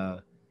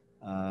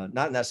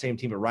 Not in that same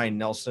team, but Ryan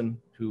Nelson,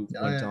 who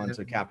went on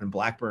to captain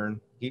Blackburn.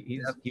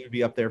 He would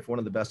be up there for one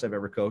of the best I've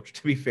ever coached,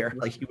 to be fair.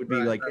 Like he would be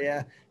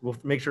we'll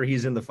make sure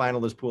he's in the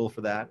finalist pool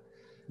for that.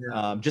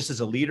 Yeah. Just as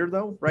a leader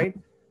though, right?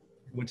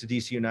 Went to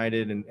DC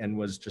United and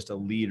was just a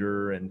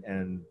leader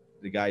and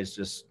the guys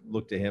just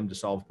looked to him to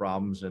solve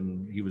problems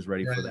and he was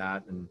ready for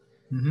that. And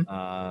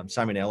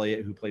Simon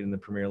Elliott, who played in the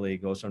Premier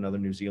League, also another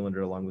New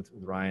Zealander along with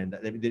Ryan.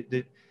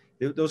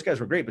 Those guys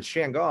were great, but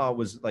Shangaw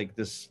was like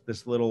this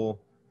little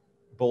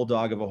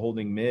bulldog of a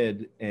holding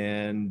mid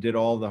and did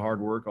all the hard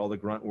work, all the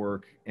grunt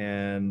work,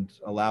 and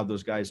allowed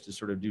those guys to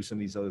sort of do some of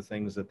these other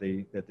things that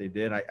they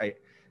did.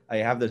 I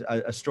have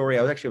a story.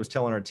 I was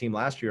telling our team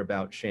last year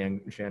about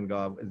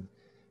Shangaw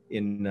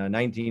in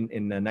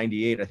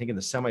 98. I think in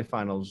the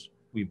semifinals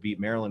we beat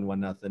Maryland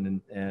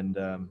 1-0, and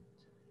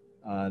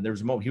there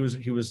was a moment he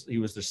was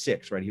the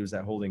 6, right? He was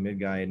that holding mid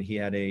guy, and he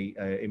had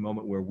a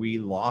moment where we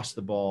lost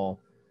the ball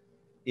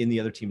in the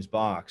other team's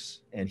box,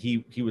 and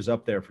he was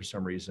up there for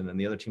some reason, and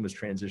the other team was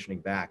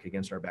transitioning back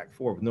against our back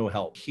four with no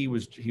help. He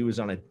was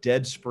on a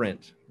dead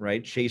sprint,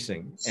 right,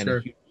 chasing, and he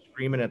was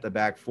screaming at the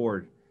back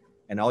four,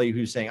 and all he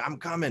was saying, I'm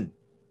coming.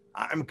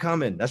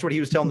 That's what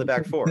he was telling the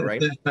back four,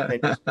 right?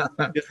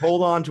 just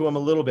hold on to him a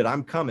little bit.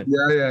 I'm coming.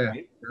 Yeah.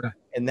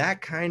 And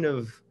that kind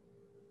of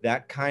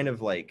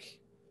like,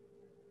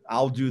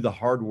 I'll do the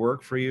hard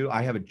work for you.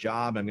 I have a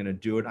job. I'm going to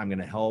do it. I'm going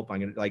to help. I'm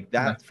going to like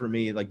that for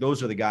me. Like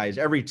those are the guys.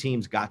 Every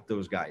team's got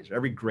those guys.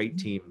 Every great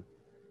team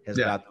has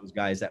got those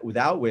guys that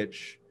without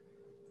which,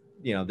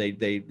 you know,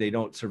 they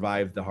don't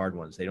survive the hard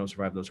ones. They don't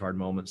survive those hard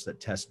moments that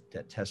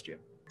test you.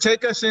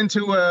 Take us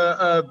into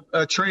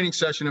a training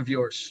session of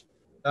yours.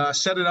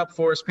 Set it up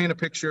for us. Paint a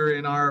picture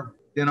in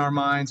our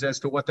minds as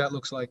to what that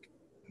looks like.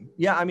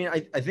 Yeah, I mean,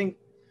 I think,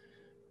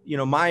 you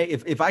know,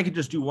 if I could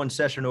just do one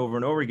session over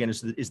and over again,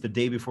 it's the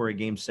day before a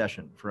game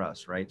session for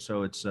us, right?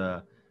 So it's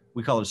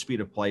we call it a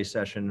speed of play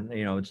session.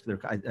 You know,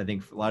 I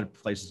think a lot of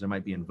places that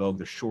might be in vogue,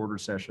 the shorter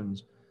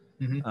sessions,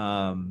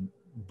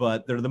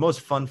 but they're the most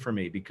fun for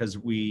me because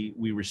we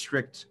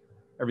restrict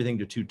everything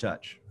to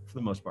 2-touch for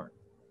the most part.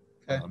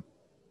 Okay.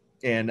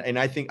 And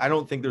I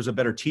don't think there's a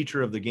better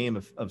teacher of the game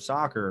of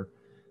soccer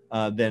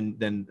than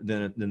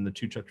the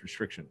 2-touch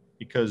restriction,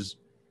 because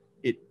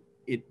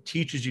it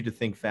teaches you to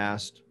think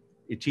fast.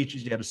 It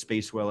teaches you how to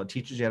space well. It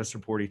teaches you how to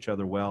support each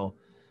other well.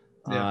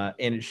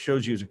 And it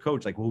shows you as a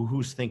coach, like, well,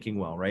 who's thinking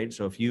well, right?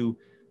 So if you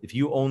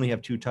only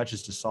have 2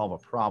 touches to solve a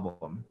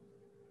problem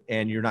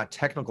and you're not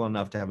technical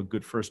enough to have a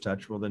good first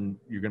touch, well, then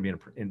you're going to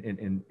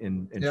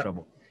be in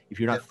trouble. If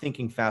you're not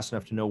thinking fast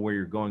enough to know where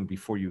you're going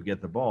before you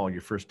get the ball,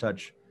 your first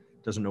touch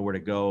doesn't know where to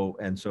go.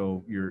 And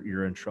so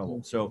you're in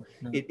trouble. So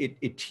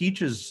it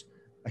teaches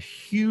a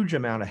huge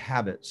amount of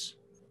habits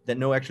that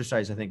no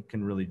exercise, I think,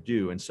 can really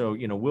do. And so,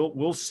 you know,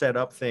 we'll set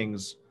up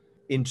things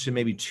into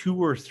maybe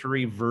 2 or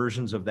 3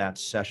 versions of that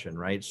session,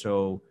 right?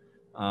 So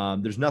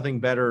there's nothing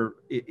better,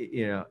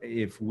 you know,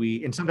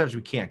 and sometimes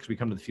we can't because we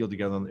come to the field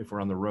together if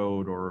we're on the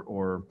road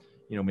or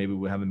you know, maybe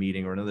we'll have a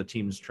meeting or another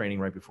team's training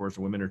right before us,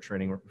 or women are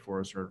training right before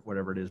us, or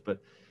whatever it is.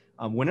 But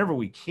whenever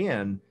we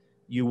can,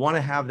 you want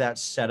to have that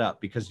set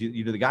up because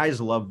the guys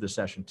love the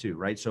session too,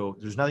 right? So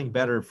there's nothing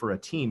better for a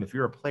team if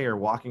you're a player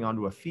walking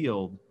onto a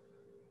field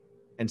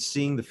and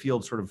seeing the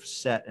field sort of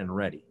set and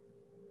ready,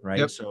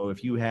 right? So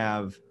if you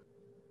have,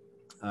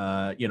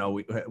 you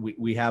know,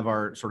 we have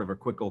our sort of our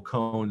Kwik Goal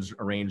cones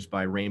arranged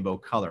by rainbow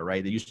color,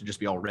 right? They used to just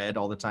be all red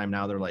all the time.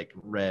 Now they're like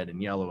red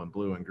and yellow and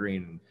blue and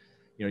green, and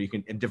you know, you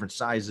can in different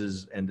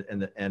sizes,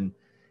 and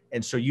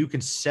so you can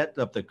set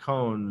up the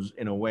cones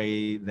in a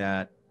way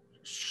that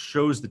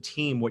shows the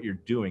team what you're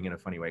doing in a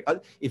funny way.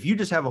 If you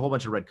just have a whole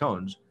bunch of red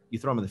cones, you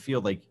throw them in the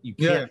field, like you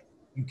can't.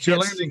 It's your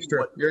landing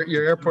strip,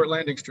 your airport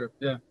landing strip.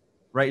 Yeah.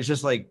 Right. It's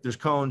just like there's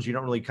cones. You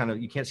don't really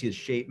you can't see the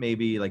shape,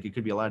 maybe like it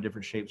could be a lot of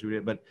different shapes.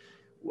 But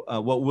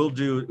what we'll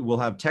do, we'll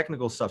have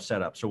technical stuff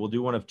set up. So we'll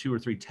do one of 2 or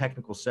 3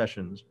 technical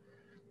sessions,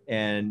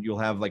 and you'll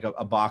have like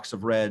a box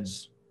of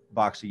reds,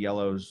 box of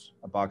yellows,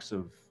 a box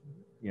of,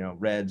 you know,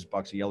 reds,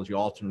 box of yellows. You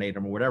alternate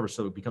them or whatever.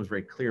 So it becomes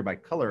very clear by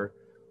color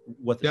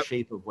what the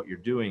shape of what you're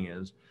doing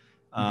is.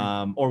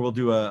 Or we'll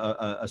do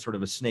a sort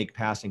of a snake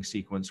passing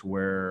sequence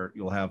where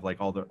you'll have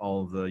like all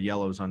the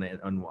yellows on the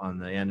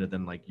end, and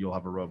then like you'll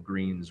have a row of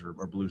greens or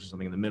blues or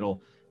something in the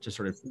middle to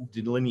sort of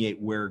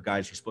delineate where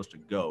guys are supposed to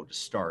go to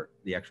start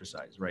the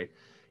exercise, right?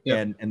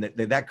 And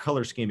that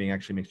color scheming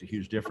actually makes a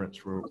huge difference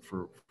for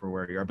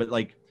where you are. But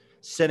like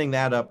setting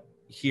that up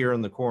here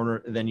in the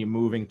corner, then you're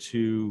moving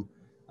to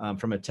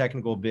from a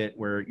technical bit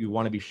where you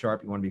want to be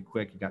sharp, you want to be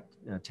quick. You got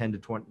 10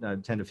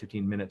 to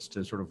 15 minutes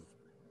to sort of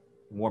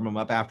warm them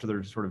up after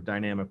their sort of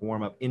dynamic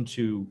warm up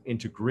into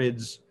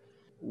grids,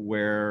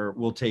 where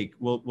we'll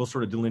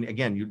sort of delineate,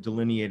 again, you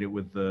delineate it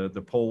with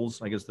the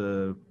poles, I guess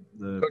the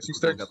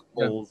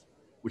poles,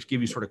 which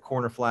give you sort of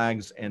corner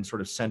flags and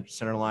sort of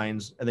center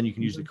lines, and then you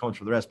can use the cones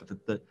for the rest.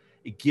 But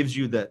it gives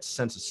you that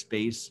sense of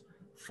space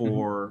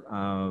for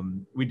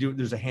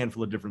there's a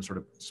handful of different sort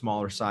of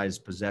smaller size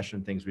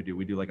possession things we do.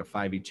 We do like a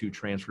 5v2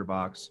 transfer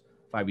box,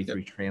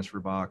 5v3 transfer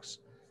box,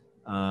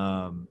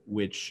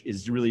 which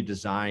is really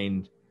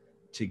designed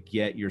to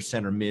get your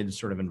center mid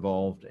sort of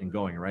involved and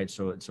going, right?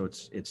 So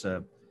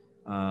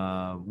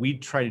we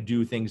try to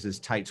do things as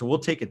tight. So we'll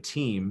take a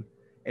team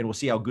and we'll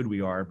see how good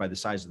we are by the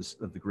size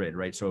of the grid,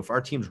 right? So if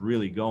our team's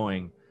really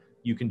going,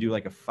 you can do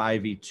like a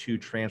 5v2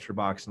 transfer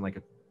box and like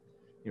a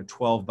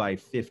 12 by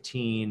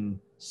 15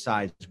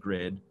 size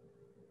grid.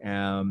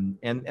 And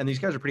these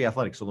guys are pretty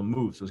athletic, so they'll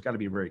move. So it's got to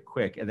be very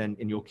quick. And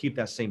you'll keep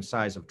that same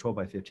size of 12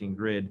 by 15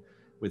 grid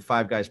with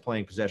 5 guys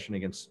playing possession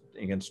against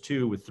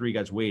 2 with 3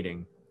 guys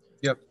waiting.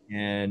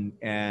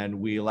 And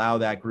we allow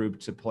that group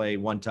to play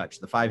 1 touch.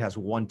 The 5 has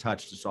 1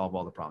 touch to solve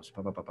all the problems.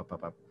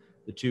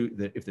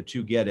 If the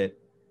 2 get it,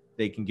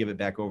 they can give it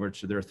back over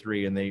to their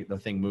 3, and the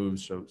thing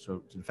moves.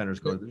 So defenders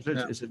go.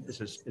 It's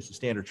a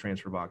standard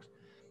transfer box.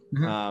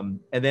 And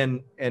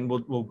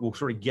we'll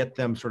sort of get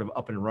them sort of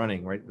up and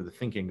running, right, with the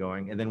thinking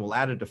going, and then we'll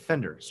add a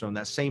defender. So in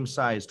that same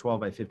size 12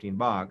 by 15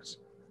 box,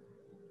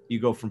 you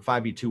go from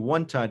 5v2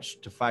 1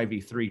 touch to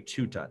 5v3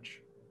 2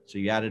 touch. So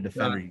you add a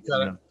defender, you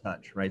don't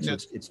touch, right? So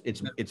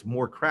it's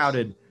more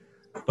crowded,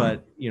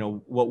 but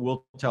what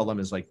we'll tell them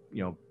is like,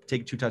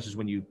 take 2 touches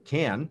when you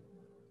can.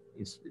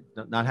 It's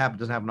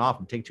doesn't happen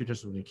often. Take 2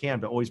 touches when you can,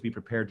 but always be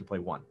prepared to play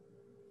 1.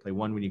 Play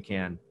 1 when you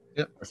can.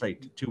 Or say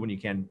 2 when you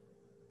can.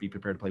 Be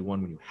prepared to play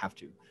 1 when you have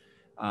to.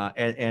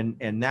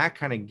 And that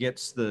kind of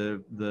gets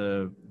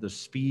the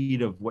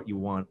speed of what you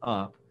want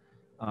up.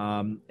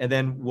 And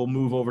then we'll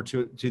move over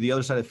to the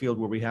other side of the field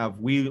where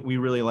we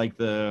really like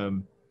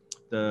the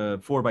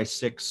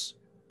 4x6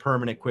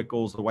 permanent Kwik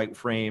Goals, the white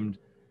framed.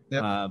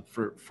 Yep.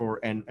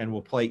 And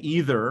we'll play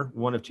either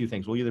one of two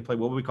things. We'll either play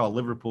what we call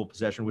Liverpool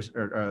possession,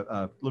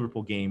 or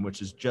Liverpool game,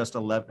 which is just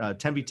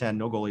 10v10,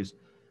 no goalies,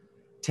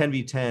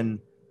 10v10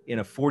 in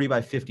a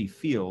 40x50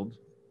 field,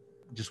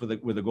 just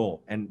with a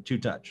goal and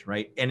 2-touch,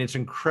 right? And it's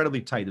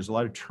incredibly tight. There's a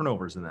lot of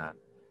turnovers in that,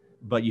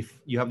 but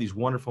you have these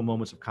wonderful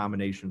moments of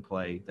combination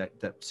play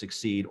that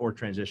succeed, or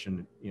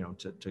transition,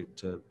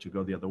 to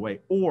go the other way.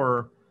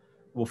 Or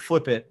we'll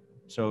flip it.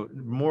 So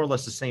more or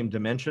less the same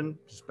dimension,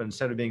 but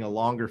instead of being a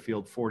longer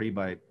field, 40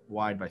 by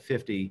wide by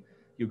 50,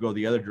 you go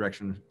the other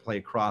direction, play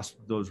across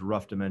those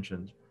rough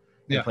dimensions,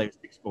 and play a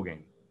 6-goal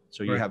game.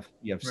 So you have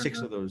 6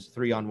 of those,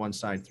 3 on one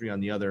side, 3 on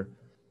the other.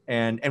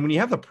 And when you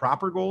have the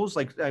proper goals,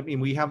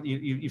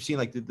 you've seen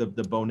like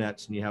the bow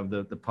nets, and you have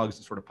the pugs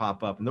that sort of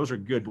pop up, and those are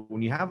good. But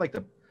when you have like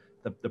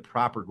the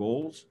proper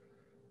goals,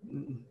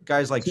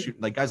 guys like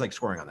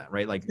scoring on that,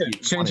 right? Like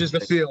it changes the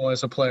feel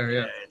as a player.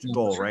 Yeah, it's a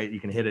goal, right? You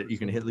can hit it. You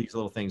can hit these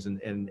little things,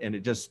 and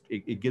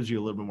it gives you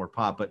a little bit more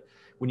pop. But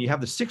when you have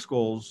the 6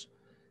 goals,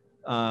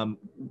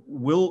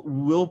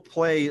 we'll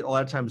play a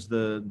lot of times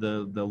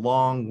the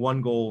long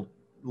 1-goal,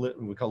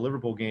 we call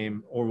Liverpool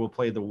game, or we'll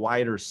play the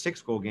wider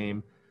 6-goal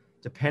game,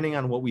 depending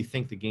on what we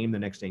think the game the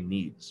next day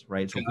needs,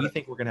 right? So if we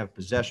think we're going to have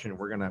possession,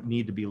 we're going to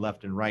need to be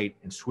left and right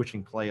and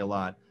switching play a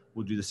lot,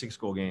 we'll do the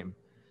 6-goal game.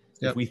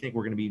 If we think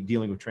we're going to be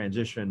dealing with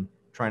transition,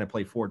 trying to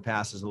play forward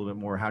passes a little bit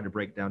more, how to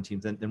break down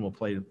teams, then we'll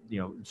play,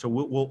 so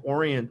we'll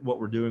orient what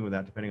we're doing with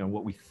that depending on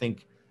what we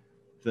think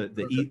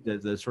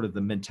the sort of the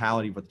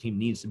mentality of what the team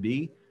needs to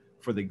be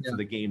for the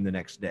game the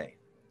next day.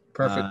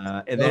 Perfect.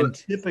 And then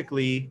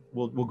typically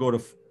we'll go to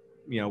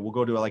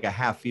like a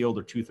half field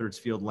or 2/3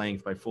 field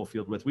length by full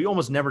field width. We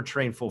almost never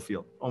train full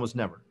field, almost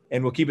never.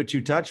 And we'll keep it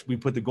 2-touch. We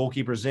put the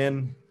goalkeepers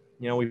in,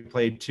 we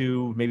played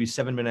 2, maybe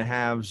 7-minute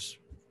halves,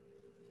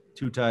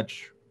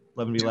 2-touch,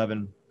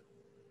 11v11,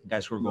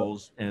 guys score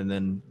goals, and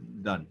then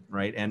done,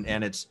 right?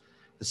 And it's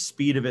the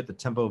speed of it, the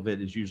tempo of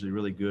it is usually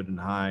really good and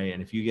high.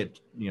 And if you get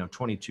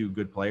 22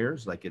 good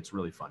players, like it's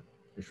really fun.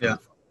 It's really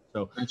fun.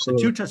 So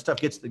absolutely. The 2-touch stuff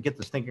gets the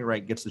thinking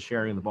right, gets the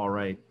sharing of the ball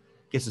right,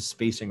 gets the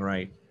spacing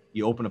right.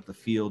 You open up the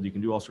field, you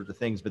can do all sorts of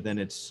things, but then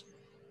it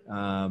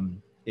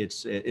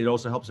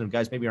also helps them.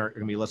 Guys maybe aren't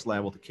going to be less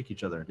liable to kick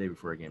each other a day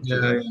before a game.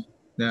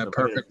 Yeah, so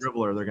perfect. A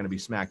dribbler, they're going to be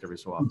smacked every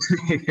so often.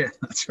 Yeah,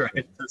 that's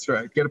right. That's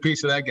right. Get a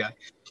piece of that guy.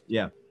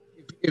 Yeah.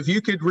 If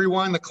you could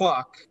rewind the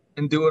clock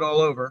and do it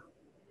all over,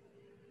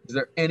 is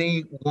there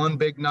any one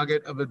big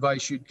nugget of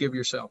advice you'd give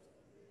yourself?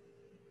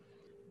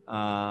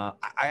 I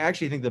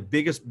actually think the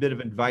biggest bit of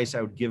advice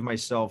I would give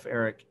myself,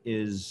 Erik,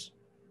 is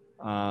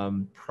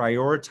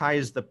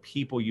prioritize the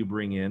people you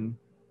bring in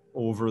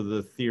over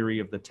the theory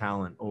of the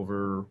talent,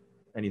 over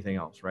anything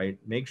else, right?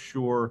 Make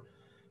sure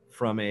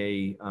from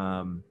a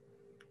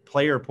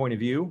player point of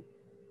view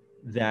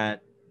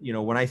that,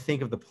 when I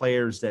think of the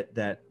players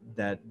that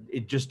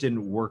it just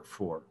didn't work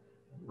for,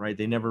 right?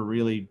 They never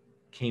really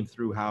came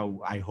through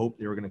how I hoped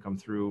they were going to come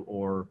through,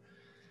 or,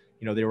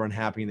 they were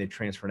unhappy and they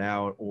transferred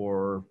out,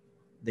 or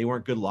they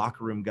weren't good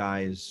locker room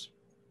guys,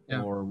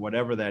 or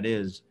whatever that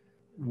is.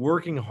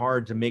 Working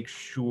hard to make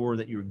sure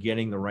that you're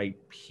getting the right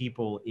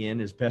people in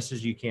as best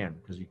as you can,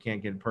 because you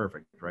can't get it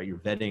perfect, right? You're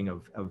vetting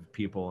of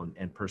people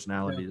and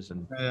personalities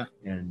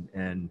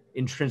and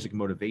intrinsic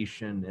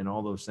motivation and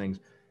all those things.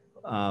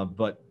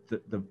 But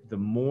the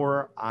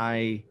more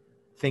I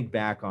think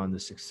back on the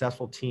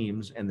successful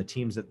teams and the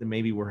teams that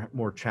maybe were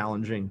more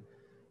challenging,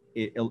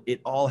 it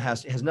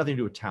has nothing to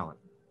do with talent.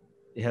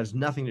 It has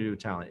nothing to do with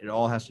talent. It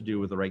all has to do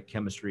with the right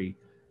chemistry,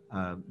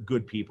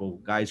 good people,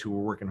 guys who are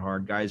working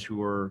hard, guys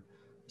who are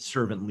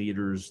servant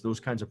leaders, those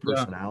kinds of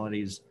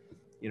personalities.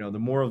 The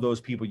more of those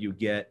people you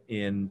get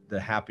in, the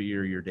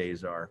happier your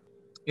days are.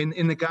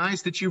 In the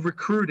guys that you've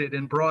recruited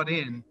and brought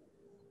in,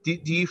 do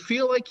you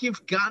feel like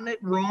you've gotten it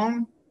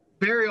wrong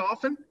very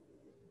often?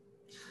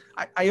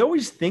 I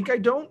always think I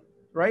don't,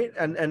 right?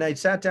 And I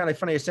sat down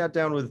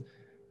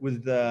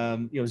with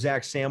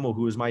Zach Samuel,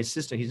 who was my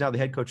assistant. He's now the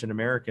head coach in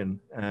American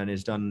and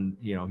has done,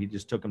 he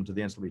just took him to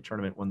the NCAA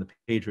tournament, won the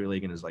Patriot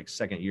League in his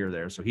second year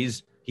there. So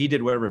he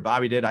did whatever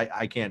Bobby did.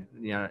 I can't,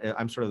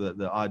 I'm sort of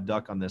the odd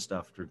duck on this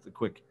stuff, the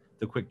quick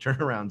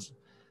turnarounds.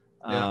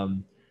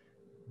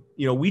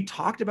 We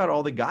talked about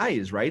all the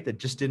guys, right,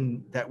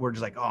 that were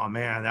just like, oh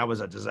man, that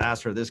was a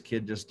disaster. This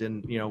kid just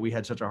didn't, we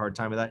had such a hard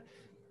time with that.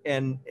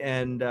 And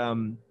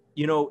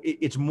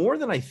it's more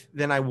than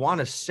I want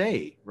to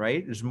say,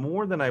 right? There's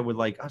more than I would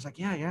like. I was like,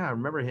 yeah, I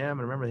remember him.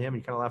 And you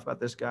kind of laugh about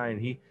this guy,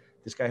 and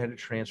this guy had to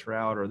transfer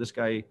out, or this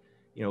guy,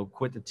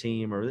 quit the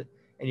team, and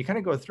you kind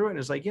of go through it, and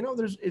it's like,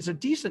 it's a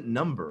decent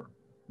number,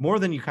 more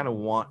than you kind of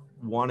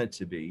want it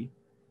to be.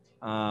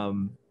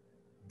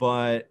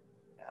 But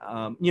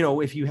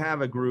if you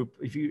have a group,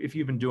 if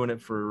you've been doing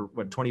it for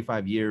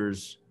 25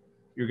 years,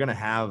 you're going to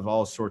have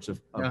all sorts of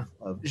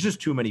it's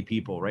just too many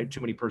people, right? Too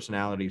many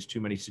personalities,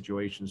 too many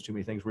situations, too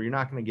many things where you're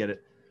not going to get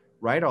it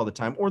right all the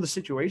time, or the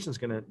situation is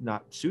going to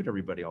not suit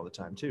everybody all the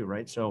time too,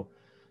 right? So,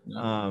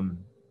 and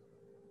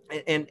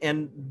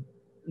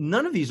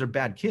none of these are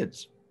bad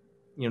kids.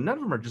 You know, none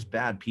of them are just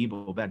bad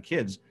people, bad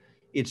kids.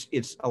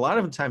 It's a lot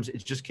of the times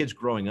it's just kids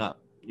growing up.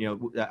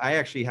 You know, I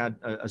actually had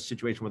a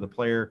situation with a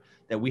player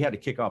that we had to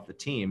kick off the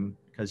team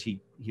because he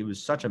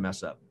was such a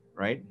mess up,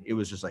 right? It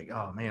was just like,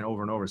 oh man,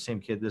 over and over, same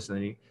kid, this, and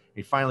then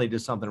he finally did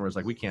something where it's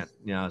like, we can't,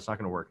 you know, it's not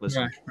going to work.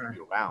 Listen,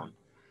 around.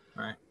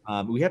 Right.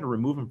 We had to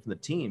remove him from the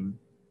team.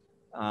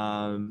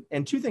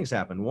 And two things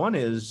happened. One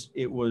is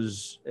it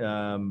was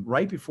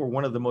right before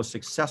one of the most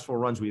successful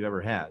runs we've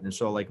ever had. And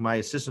so like my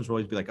assistants will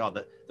always be like, oh,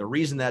 the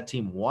reason that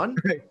team won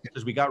is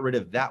because we got rid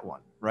of that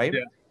one. Right.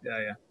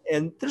 Yeah.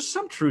 And there's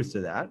some truth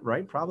to that,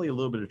 right? Probably a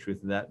little bit of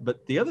truth to that.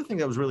 But the other thing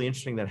that was really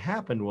interesting that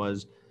happened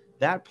was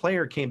that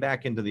player came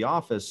back into the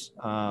office,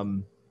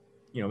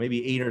 you know,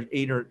 maybe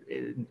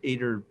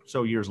eight or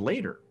so years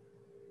later.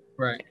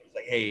 Right.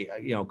 Like, hey,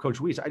 you know, Coach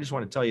Wiese, I just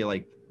want to tell you,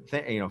 like,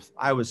 you know,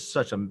 I was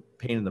such a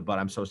pain in the butt.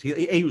 I'm so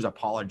he was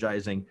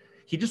apologizing.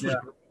 He just was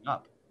growing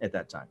up at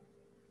that time.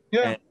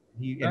 Yeah. And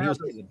he was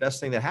saying the best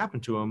thing that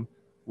happened to him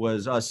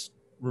was us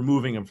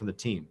removing him from the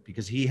team,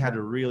 because he had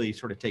to really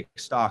sort of take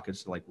stock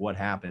as to like what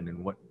happened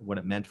and what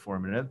it meant for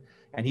him.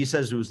 And he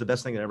says it was the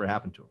best thing that ever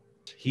happened to him.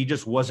 He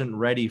just wasn't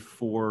ready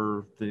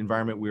for the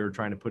environment we were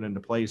trying to put into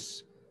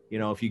place. You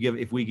know,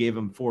 if we gave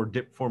him four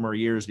more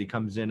years, he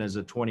comes in as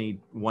a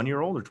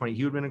 21-year-old or 20,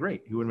 he would have been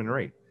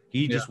great.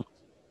 He just,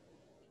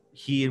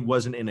 he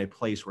wasn't in a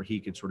place where he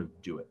could sort of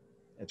do it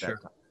at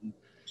that time.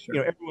 Sure.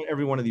 You know,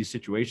 every one of these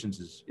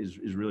situations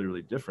is really,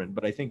 really different,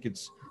 but I think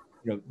it's,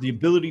 you know, the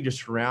ability to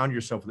surround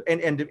yourself with,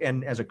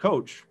 and as a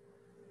coach,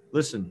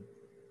 listen,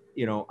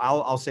 you know,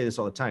 I'll say this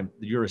all the time,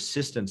 your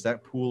assistants,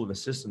 that pool of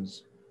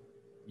assistants,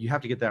 you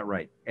have to get that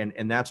right.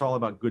 And that's all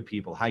about good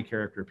people, high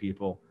character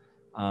people.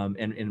 And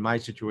in my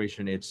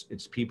situation, it's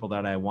people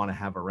that I want to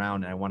have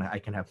around and I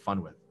can have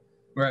fun with.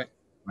 Right.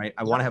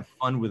 I want to have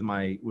fun with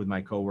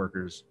my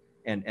coworkers,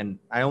 and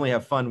I only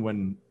have fun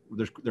when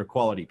they're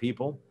quality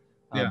people.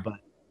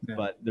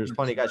 But there's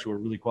plenty of guys who are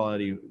really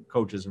quality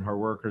coaches and hard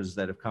workers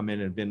that have come in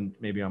and been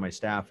maybe on my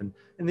staff, and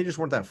they just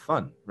weren't that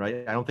fun,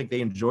 right? I don't think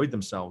they enjoyed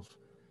themselves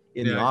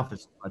in the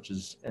office as much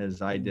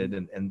as I did,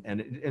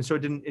 and so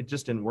it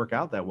just didn't work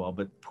out that well.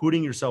 But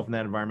putting yourself in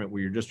that environment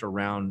where you're just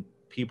around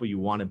people you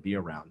want to be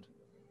around,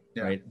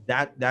 right?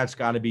 That's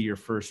got to be your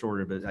first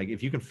order. But like,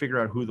 if you can figure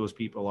out who those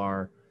people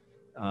are,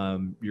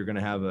 you're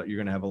gonna have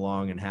a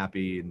long and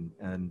happy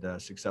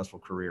and successful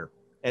career,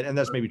 and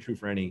that's maybe true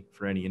for any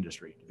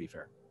industry, to be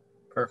fair.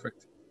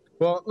 Perfect.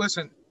 Well,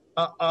 listen,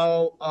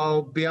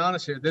 I'll be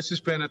honest here. This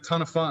has been a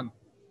ton of fun.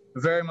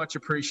 Very much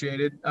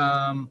appreciated.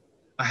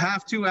 I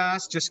have to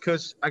ask, just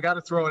because I got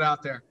to throw it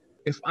out there.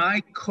 If I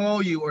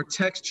call you or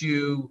text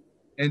you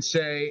and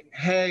say,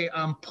 hey,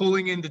 I'm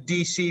pulling into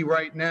DC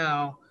right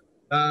now,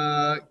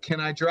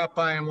 can I drop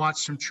by and watch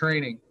some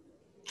training?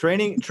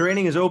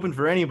 Training is open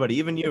for anybody,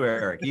 even you,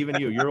 Erik, even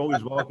you. You're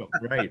always welcome.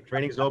 Right.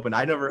 Training's open.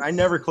 I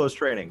never close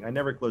training.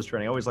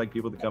 I always like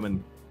people to come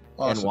and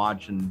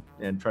watch and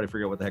try to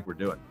figure out what the heck we're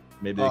doing.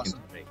 Maybe they can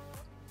tell me.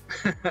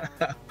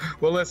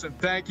 Well, listen,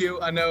 thank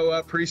you. I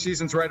know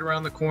preseason's right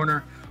around the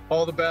corner.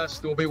 All the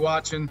best. We'll be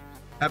watching.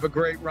 Have a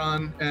great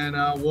run, and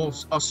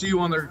I'll see you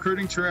on the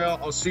recruiting trail.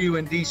 I'll see you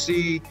in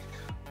DC,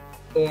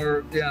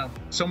 or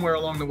somewhere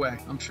along the way,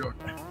 I'm sure.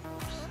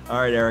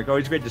 All right, Erik.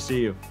 Always great to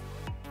see you.